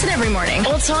 I listen every morning.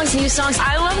 Old songs, new songs.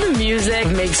 I love the music.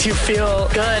 It makes you feel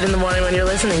good in the morning when you're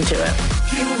listening to it.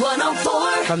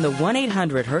 Q104. From the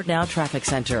 1-800-HURT-NOW Traffic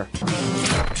Center.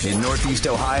 In Northeast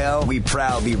Ohio, we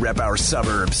proudly rep our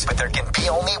suburbs, but there can be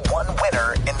only one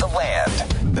winner in the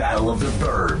land. Battle of the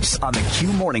Burbs on the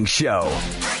Q Morning Show.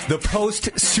 The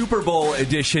post-Super Bowl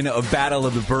edition of Battle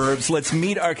of the Burbs. Let's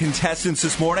meet our contestants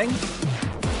this morning.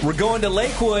 We're going to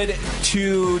Lakewood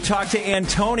to talk to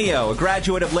Antonio, a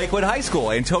graduate of Lakewood High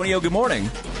School. Antonio, good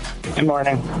morning. Good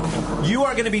morning. You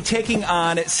are going to be taking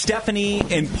on Stephanie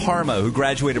in Parma, who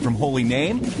graduated from Holy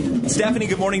Name. Stephanie,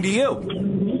 good morning to you.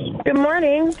 Good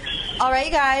morning. All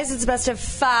right, guys, it's a best of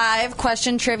 5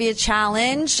 question trivia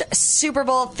challenge. Super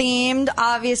Bowl themed,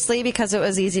 obviously, because it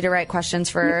was easy to write questions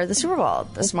for the Super Bowl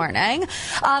this morning.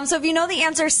 So if you know the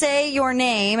answer, say your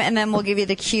name, and then we'll give you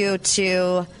the cue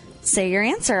to say your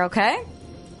answer, okay?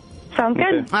 Sounds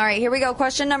good. All right, here we go.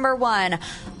 Question number 1.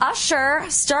 Usher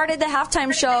started the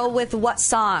halftime show with what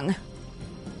song?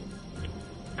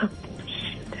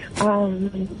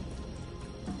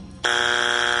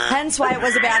 Hence why it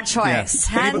was a bad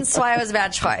choice. Yeah. Hence why it was a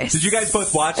bad choice. Did you guys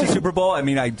both watch the Super Bowl? I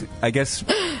mean, I guess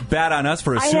bad on us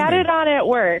for assuming. I had it on at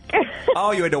work.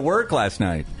 Oh, you had to work last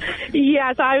night.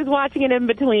 Yeah, so I was watching it in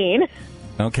between.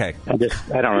 Okay.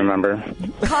 I don't remember.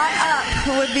 Caught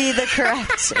Up would be the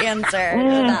correct answer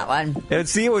to that one. And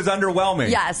see, it was underwhelming.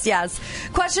 Yes.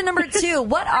 Question number 2.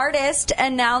 What artist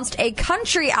announced a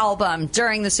country album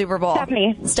during the Super Bowl?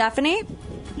 Stephanie?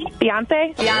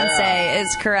 Beyonce? Beyonce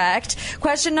is correct.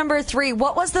 Question number 3.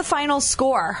 What was the final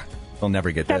score? They'll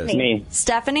never get this. Me.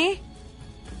 Stephanie?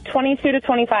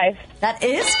 22-25. That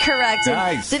is correct.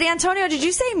 Nice. Did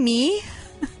you say me?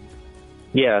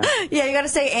 Yeah. Yeah, you got to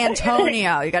say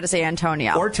Antonio.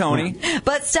 Or Tony.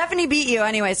 But Stephanie beat you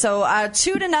anyway, so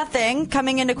 2-0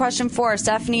 coming into question 4.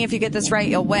 Stephanie, if you get this right,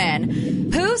 you'll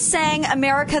win. Who sang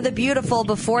America the Beautiful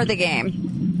before the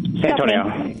game?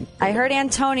 Antonio. I heard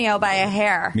Antonio by a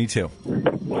hair. Me too.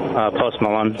 Post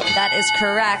Malone. That is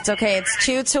correct. Okay, it's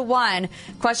 2-1.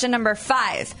 Question number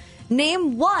 5.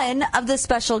 Name one of the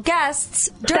special guests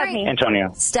during...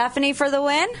 Antonio. Stephanie for the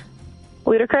win?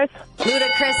 Ludacris.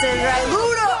 Ludacris is right.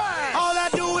 Luda! All I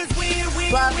do is win,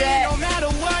 Loved it. no matter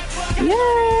what.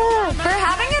 Yeah. For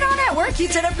having it on at work, you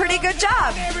did a pretty good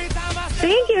job.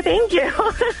 Thank you.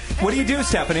 What do you do,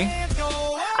 Stephanie?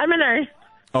 I'm a nurse.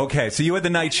 Okay, so you had the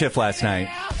night shift last night.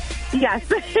 Yes.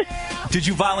 Did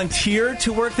you volunteer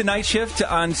to work the night shift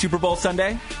on Super Bowl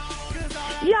Sunday?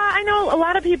 Yeah, I know a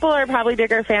lot of people are probably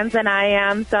bigger fans than I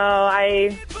am, so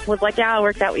I was like, yeah, I'll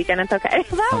work that weekend. It's okay.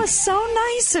 Well, that was so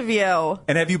nice of you.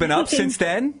 And have you been up since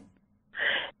then?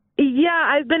 Yeah,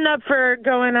 I've been up for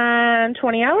going on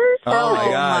 20 hours.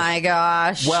 Oh, my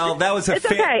gosh. Well, that was It's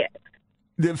okay.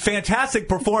 the fantastic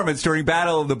performance during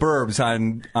Battle of the Burbs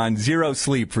on zero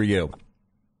sleep for you.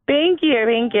 Thank you.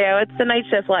 It's the night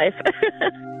shift life.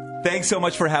 Thanks so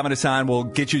much for having us on. We'll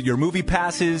get you your movie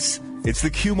passes. It's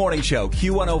the Q Morning Show,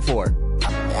 Q104.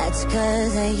 That's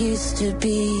 'cause I used to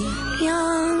be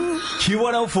young.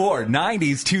 Q104,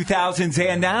 90s, 2000s,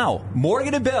 and now.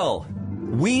 Morgan and Bill,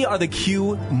 we are the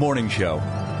Q Morning Show.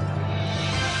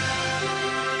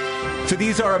 So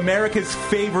these are America's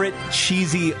favorite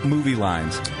cheesy movie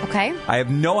lines. Okay. I have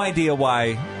no idea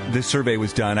why this survey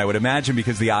was done. I would imagine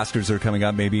because the Oscars are coming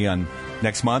up maybe on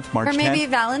next month, March 10th. Or maybe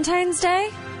Valentine's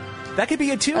Day? That could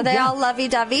be it too. Are they all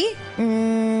lovey-dovey?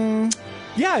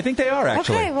 Yeah, I think they are,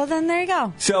 actually. Okay, well then there you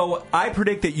go. So I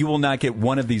predict that you will not get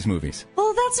one of these movies.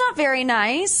 Well, that's not very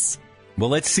nice. Well,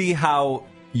 let's see how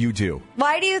you do.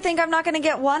 Why do you think I'm not going to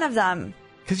get one of them?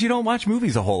 Because you don't watch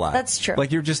movies a whole lot. That's true.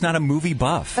 Like, you're just not a movie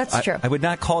buff. That's true. I would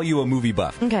not call you a movie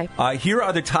buff. Okay. Here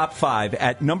are the top 5.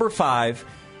 At number 5,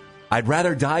 I'd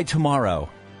rather die tomorrow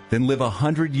than live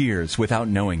 100 years without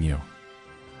knowing you.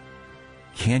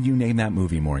 Can you name that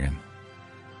movie, Morgan?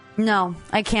 No,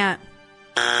 I can't.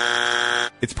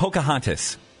 It's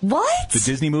Pocahontas. What? The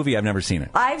Disney movie. I've never seen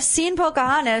it. I've seen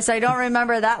Pocahontas. I don't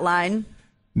remember that line.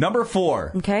 Number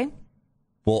 4. Okay.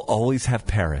 We'll always have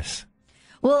Paris.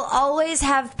 We'll always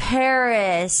have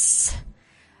Paris.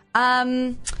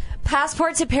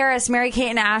 Passport to Paris,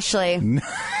 Mary-Kate and Ashley.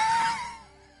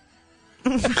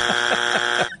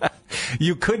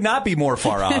 You could not be more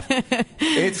far off.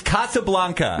 It's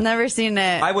Casablanca. Never seen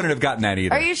it. I wouldn't have gotten that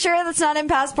either. Are you sure that's not in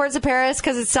Passport to Paris?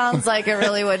 Because it sounds like it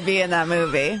really would be in that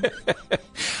movie.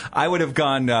 I would have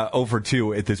gone over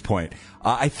 2 at this point.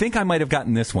 I think I might have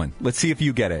gotten this one. Let's see if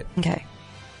you get it. Okay.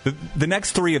 The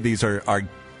next 3 of these are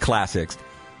classics.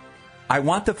 I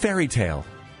want the fairy tale.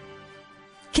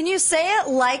 Can you say it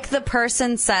like the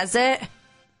person says it?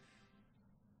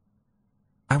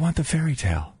 I want the fairy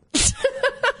tale.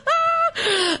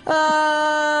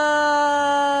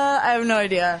 I have no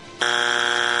idea.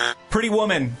 Pretty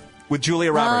Woman with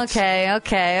Julia Roberts.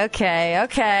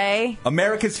 Okay.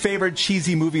 America's favorite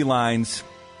cheesy movie lines.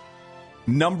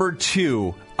 Number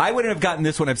 2. I wouldn't have gotten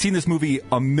this one. I've seen this movie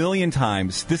a million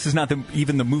times. This is not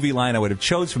even the movie line I would have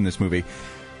chose from this movie.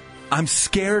 I'm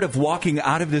scared of walking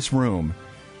out of this room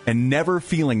and never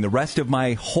feeling the rest of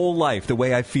my whole life the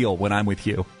way I feel when I'm with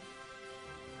you.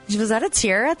 Was that a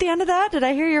tear at the end of that? Did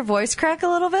I hear your voice crack a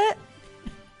little bit?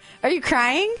 Are you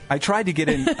crying? I tried to get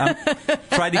in.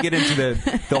 Tried to get into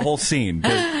the whole scene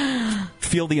to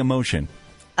feel the emotion.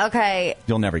 Okay.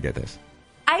 You'll never get this.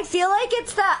 I feel like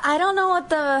it's the. I don't know what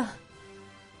the.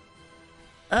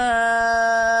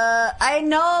 I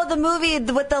know the movie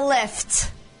with the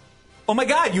lift. Oh my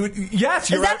God!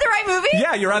 Yes, is that the right movie?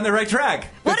 Yeah, you're on the right track.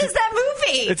 What is that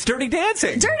movie? It's Dirty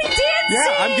Dancing. Dirty Dancing.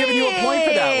 Yeah, I'm giving you a point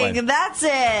for that one. That's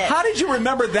it. How did you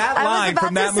remember that line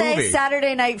from that movie? I was about to say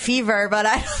Saturday Night Fever, but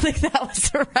I don't think that was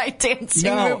the right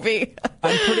dancing movie.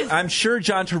 I'm sure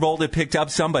John Travolta picked up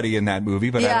somebody in that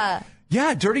movie, but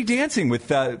yeah, Dirty Dancing with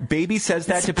Baby says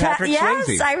that to Patrick Swayze.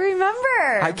 Yes, I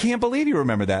remember. I can't believe you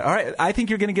remember that. All right, I think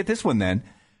you're going to get this one then.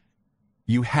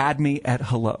 You had me at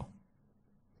hello.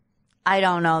 I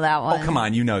don't know that one. Oh, come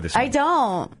on. You know this one. I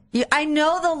don't. I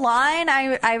know the line.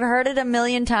 I've heard it a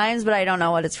million times, but I don't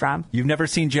know what it's from. You've never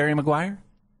seen Jerry Maguire?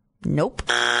 Nope.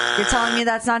 You're telling me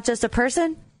that's not just a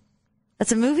person?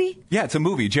 That's a movie? Yeah, it's a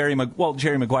movie. Jerry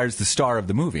Maguire's the star of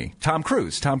the movie. Tom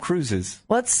Cruise. Tom Cruise is.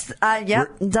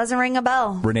 Doesn't ring a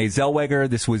bell. Renee Zellweger.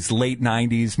 This was late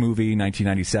 90s movie,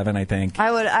 1997, I think.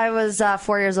 I was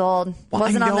 4 years old.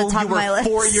 Wasn't on the top of my list.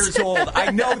 4 years old.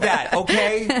 I know that,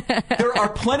 okay? There are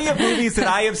plenty of movies that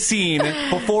I have seen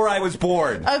before I was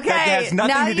born. Okay. That has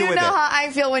nothing now to do you with know it. how I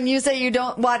feel when you say you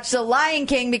don't watch The Lion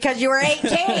King because you were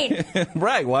 18.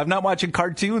 Right. Well, I'm not watching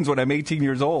cartoons when I'm 18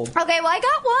 years old. Okay, well, I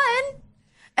got one.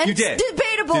 And You did. It's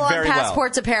debatable Did on very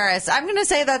Passport to Paris. I'm going to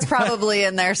say that's probably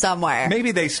in there somewhere.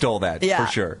 Maybe they stole that, Yeah.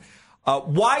 for sure.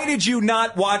 Why did you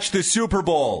not watch the Super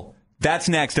Bowl? That's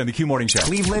next on the Q Morning Show.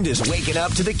 Cleveland is waking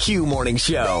up to the Q Morning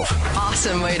Show.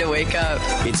 Awesome way to wake up.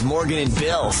 It's Morgan and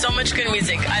Bill So much good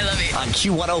music. I love it. on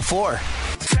Q104.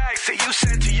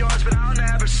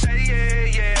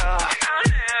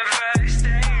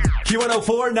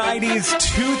 Q104, 90s,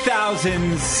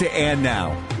 2000s, and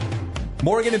now.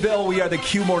 Morgan and Bill, we are the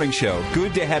Q Morning Show.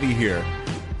 Good to have you here.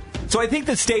 So I think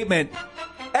the statement,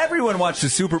 everyone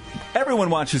watches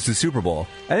the Super Bowl.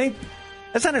 I think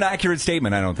that's not an accurate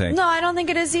statement, I don't think. No, I don't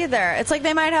think it is either. It's like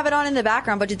they might have it on in the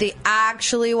background, but did they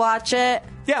actually watch it?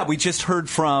 Yeah, we just heard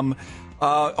from,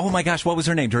 oh my gosh, what was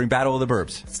her name during Battle of the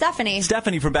Burbs?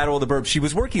 Stephanie from Battle of the Burbs. She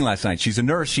was working last night. She's a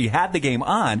nurse. She had the game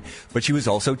on, but she was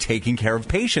also taking care of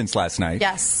patients last night.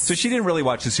 Yes. So she didn't really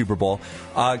watch the Super Bowl.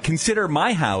 Consider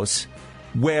my house,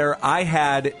 where I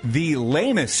had the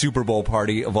lamest Super Bowl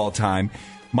party of all time.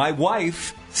 My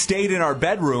wife stayed in our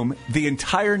bedroom the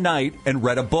entire night and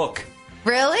read a book.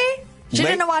 Really? She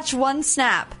didn't watch one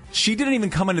snap. She didn't even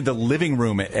come into the living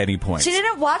room at any point. She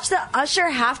didn't watch the Usher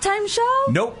halftime show?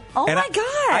 Nope. Oh And my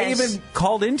gosh. I even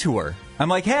called into her. I'm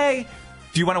like, hey,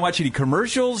 do you want to watch any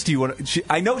commercials? Do you want?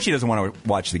 I know she doesn't want to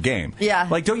watch the game. Yeah.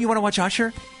 Like, don't you want to watch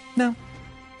Usher? No.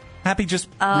 Happy just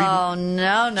no, reading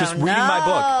my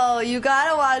book. You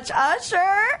gotta watch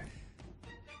Usher.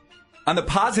 On the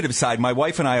positive side, my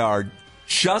wife and I are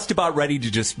just about ready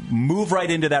to just move right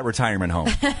into that retirement home.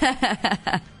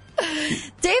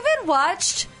 He did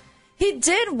watch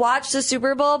the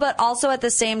Super Bowl, but also at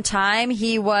the same time,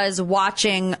 he was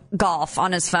watching golf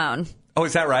on his phone. Oh,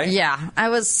 is that right? Yeah, I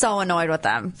was so annoyed with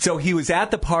them. So he was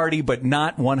at the party, but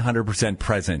not 100%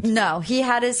 present. No, he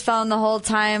had his phone the whole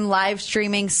time, live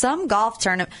streaming some golf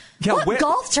tournament. Yeah, what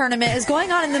golf tournament is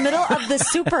going on in the middle of the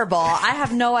Super Bowl? I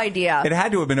have no idea. It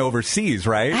had to have been overseas,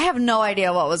 right? I have no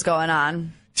idea what was going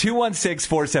on.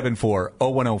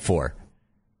 216-474-0104.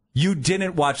 You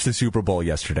didn't watch the Super Bowl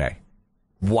yesterday.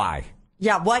 Why?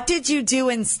 Yeah, what did you do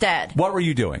instead? What were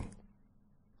you doing?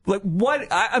 Like, what?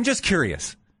 I'm just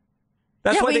curious.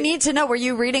 We need to know. Were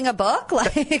you reading a book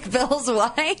like Bill's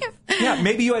wife? Yeah,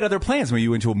 maybe you had other plans. Were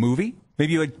you into a movie?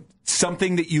 Maybe you had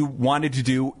something that you wanted to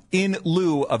do in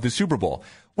lieu of the Super Bowl.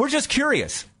 We're just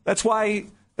curious. That's why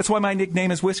my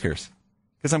nickname is Whiskers,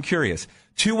 because I'm curious.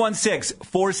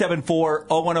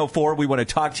 216-474-0104. We want to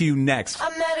talk to you next.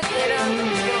 I'm medicated. I'm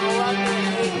gonna love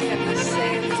and hate at the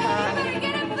same time.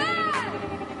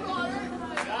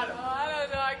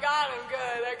 I got him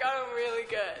good. I got him really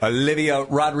good. Olivia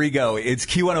Rodrigo. It's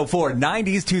Q104,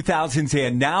 90s, 2000s,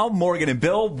 and now Morgan and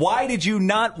Bill. Why did you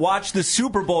not watch the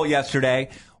Super Bowl yesterday?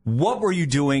 What were you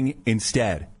doing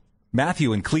instead?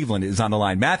 Matthew in Cleveland is on the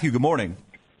line. Matthew, good morning.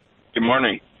 Good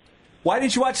morning. Why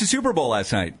didn't you watch the Super Bowl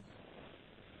last night?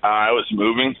 I was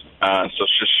moving, so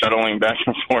just shuttling back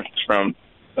and forth from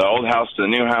the old house to the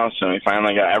new house, and we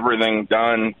finally got everything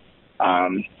done.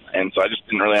 And so I just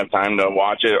didn't really have time to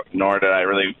watch it, nor did I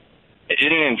really. It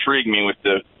didn't intrigue me with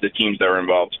the teams that were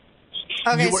involved.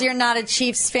 Okay, so you're not a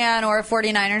Chiefs fan or a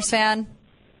 49ers fan?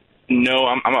 No,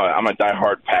 I'm a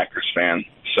diehard Packers fan.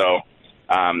 So,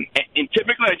 and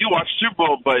typically I do watch Super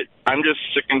Bowl, but I'm just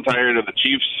sick and tired of the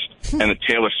Chiefs and the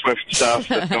Taylor Swift stuff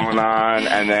that's going on,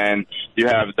 and then you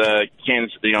have the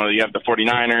you have the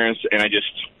 49ers, and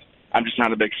I'm just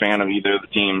not a big fan of either of the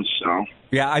teams. So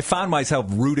yeah, I found myself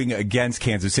rooting against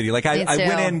Kansas City. Like I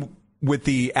went in with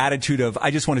the attitude of I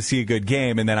just want to see a good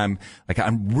game, and then I'm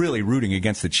really rooting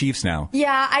against the Chiefs now.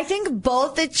 Yeah, I think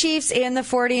both the Chiefs and the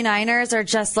 49ers are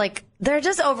just they're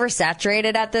just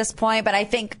oversaturated at this point, but I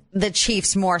think the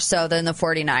Chiefs more so than the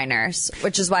 49ers,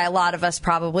 which is why a lot of us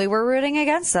probably were rooting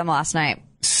against them last night.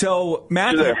 So,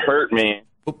 Matthew... It hurt me.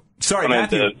 Sorry,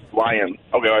 Matthew. Lion.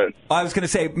 Okay, go ahead. I was going to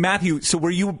say, Matthew, so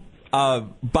were you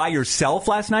by yourself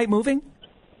last night moving?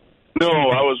 No,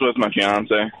 I was with my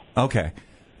fiance. Okay.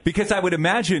 Because I would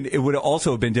imagine it would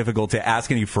also have been difficult to ask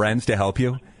any friends to help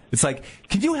you. It's like,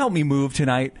 can you help me move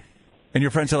tonight? And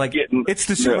your friends are like, it's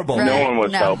the Super Bowl. No one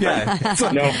was helping. Yeah. It's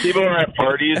like- No, people were at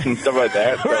parties and stuff like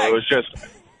that. So it was just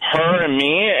her and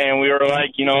me, and we were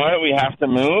like, you know what, we have to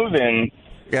move, and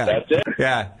that's it.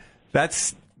 Yeah,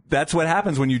 that's what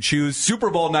happens when you choose Super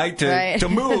Bowl night to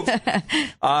move.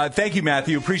 Thank you,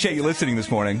 Matthew. Appreciate you listening this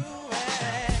morning.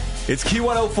 It's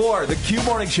Q104, the Q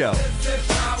Morning Show.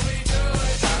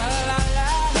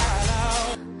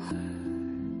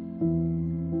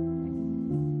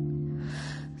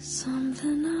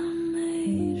 Something I'm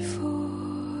made for.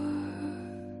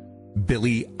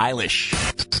 Billie Eilish.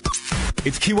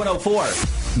 It's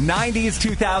Q104, 90s,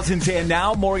 2000s, and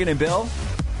now Morgan and Bill.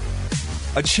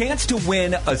 A chance to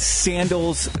win a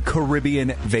Sandals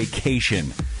Caribbean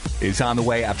vacation is on the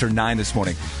way after 9 this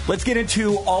morning. Let's get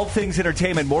into all things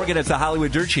entertainment. Morgan, it's the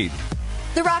Hollywood Dirt Sheet.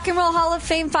 The Rock and Roll Hall of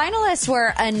Fame finalists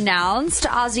were announced.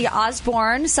 Ozzy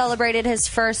Osbourne celebrated his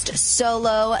first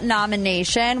solo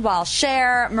nomination, while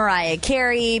Cher, Mariah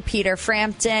Carey, Peter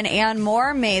Frampton, and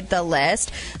more made the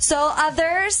list. So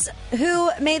others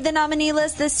who made the nominee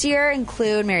list this year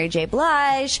include Mary J.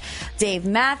 Blige, Dave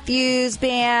Matthews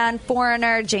Band,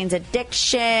 Foreigner, Jane's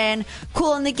Addiction,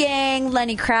 Kool and the Gang,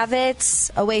 Lenny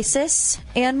Kravitz, Oasis,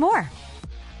 and more.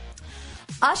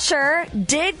 Usher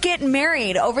did get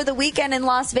married over the weekend in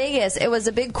Las Vegas. It was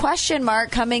a big question mark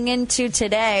coming into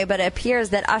today, but it appears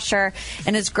that Usher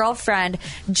and his girlfriend,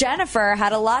 Jennifer,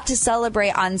 had a lot to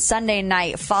celebrate on Sunday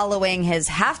night following his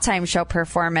halftime show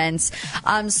performance.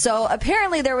 So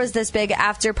apparently there was this big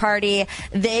after party.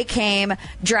 They came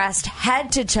dressed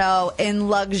head to toe in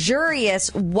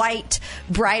luxurious white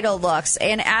bridal looks.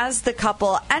 And as the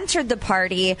couple entered the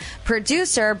party,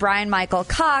 producer Brian Michael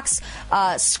Cox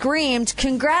screamed,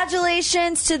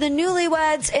 "Congratulations to the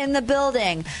newlyweds in the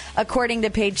building." According to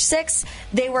Page 6,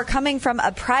 they were coming from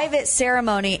a private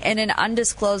ceremony in an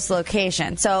undisclosed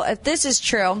location. So if this is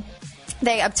true,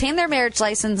 they obtained their marriage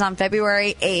license on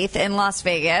February 8th in Las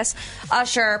Vegas.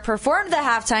 Usher performed the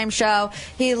halftime show.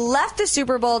 He left the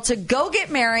Super Bowl to go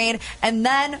get married and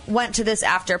then went to this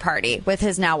after party with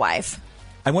his now wife.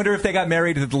 I wonder if they got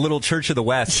married at the Little Church of the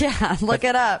West. Yeah, look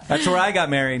it up. That's where I got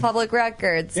married. Public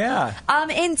records. Yeah.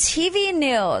 In TV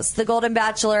news, The Golden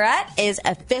Bachelorette is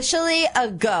officially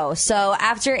a go. So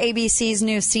after ABC's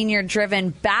new senior-driven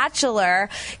Bachelor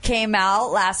came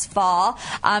out last fall,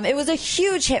 it was a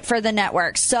huge hit for the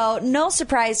network. So no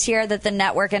surprise here that the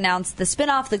network announced the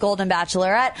spinoff, The Golden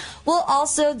Bachelorette, will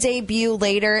also debut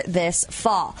later this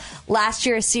fall. Last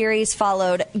year's series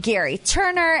followed Gary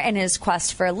Turner and his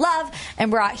quest for love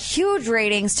and brought huge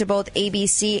ratings to both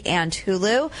ABC and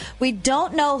Hulu. We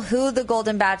don't know who the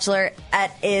Golden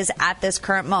Bachelorette is at this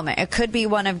current moment. It could be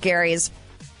one of Gary's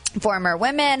former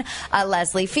women.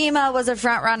 Leslie Fema was a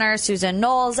front runner. Susan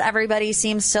Knowles, everybody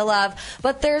seems to love.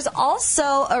 But there's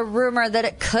also a rumor that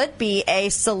it could be a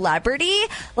celebrity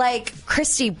like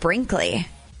Christy Brinkley.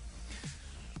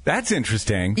 That's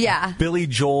interesting. Yeah. Billy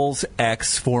Joel's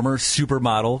ex, former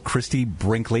supermodel, Christy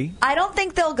Brinkley. I don't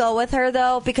think they'll go with her,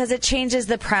 though, because it changes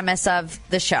the premise of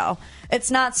the show. It's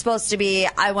not supposed to be,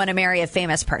 I want to marry a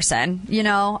famous person, you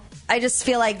know? I just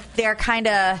feel like they're kind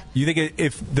of... You think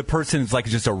if the person is like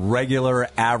just a regular,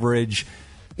 average...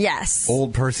 Yes.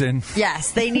 Old person?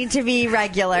 Yes, they need to be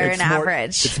regular and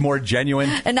average. It's more genuine.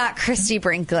 And not Christy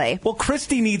Brinkley. Well,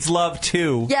 Christy needs love,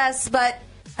 too. Yes, but...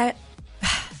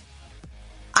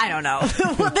 I don't know.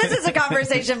 Well, this is a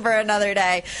conversation for another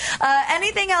day.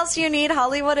 Anything else you need,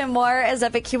 Hollywood and more, is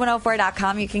up at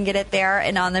Q104.com. You can get it there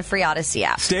and on the free Odyssey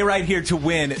app. Stay right here to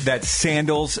win that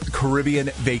Sandals Caribbean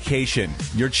vacation.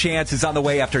 Your chance is on the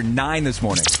way after 9 this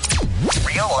morning.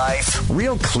 Real life,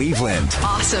 real Cleveland.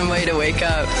 Awesome way to wake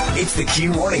up. It's the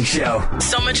Q Morning Show.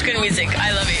 So much good music.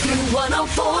 I love it.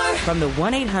 104. From the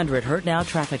 1-800-HURT-NOW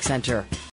Traffic Center.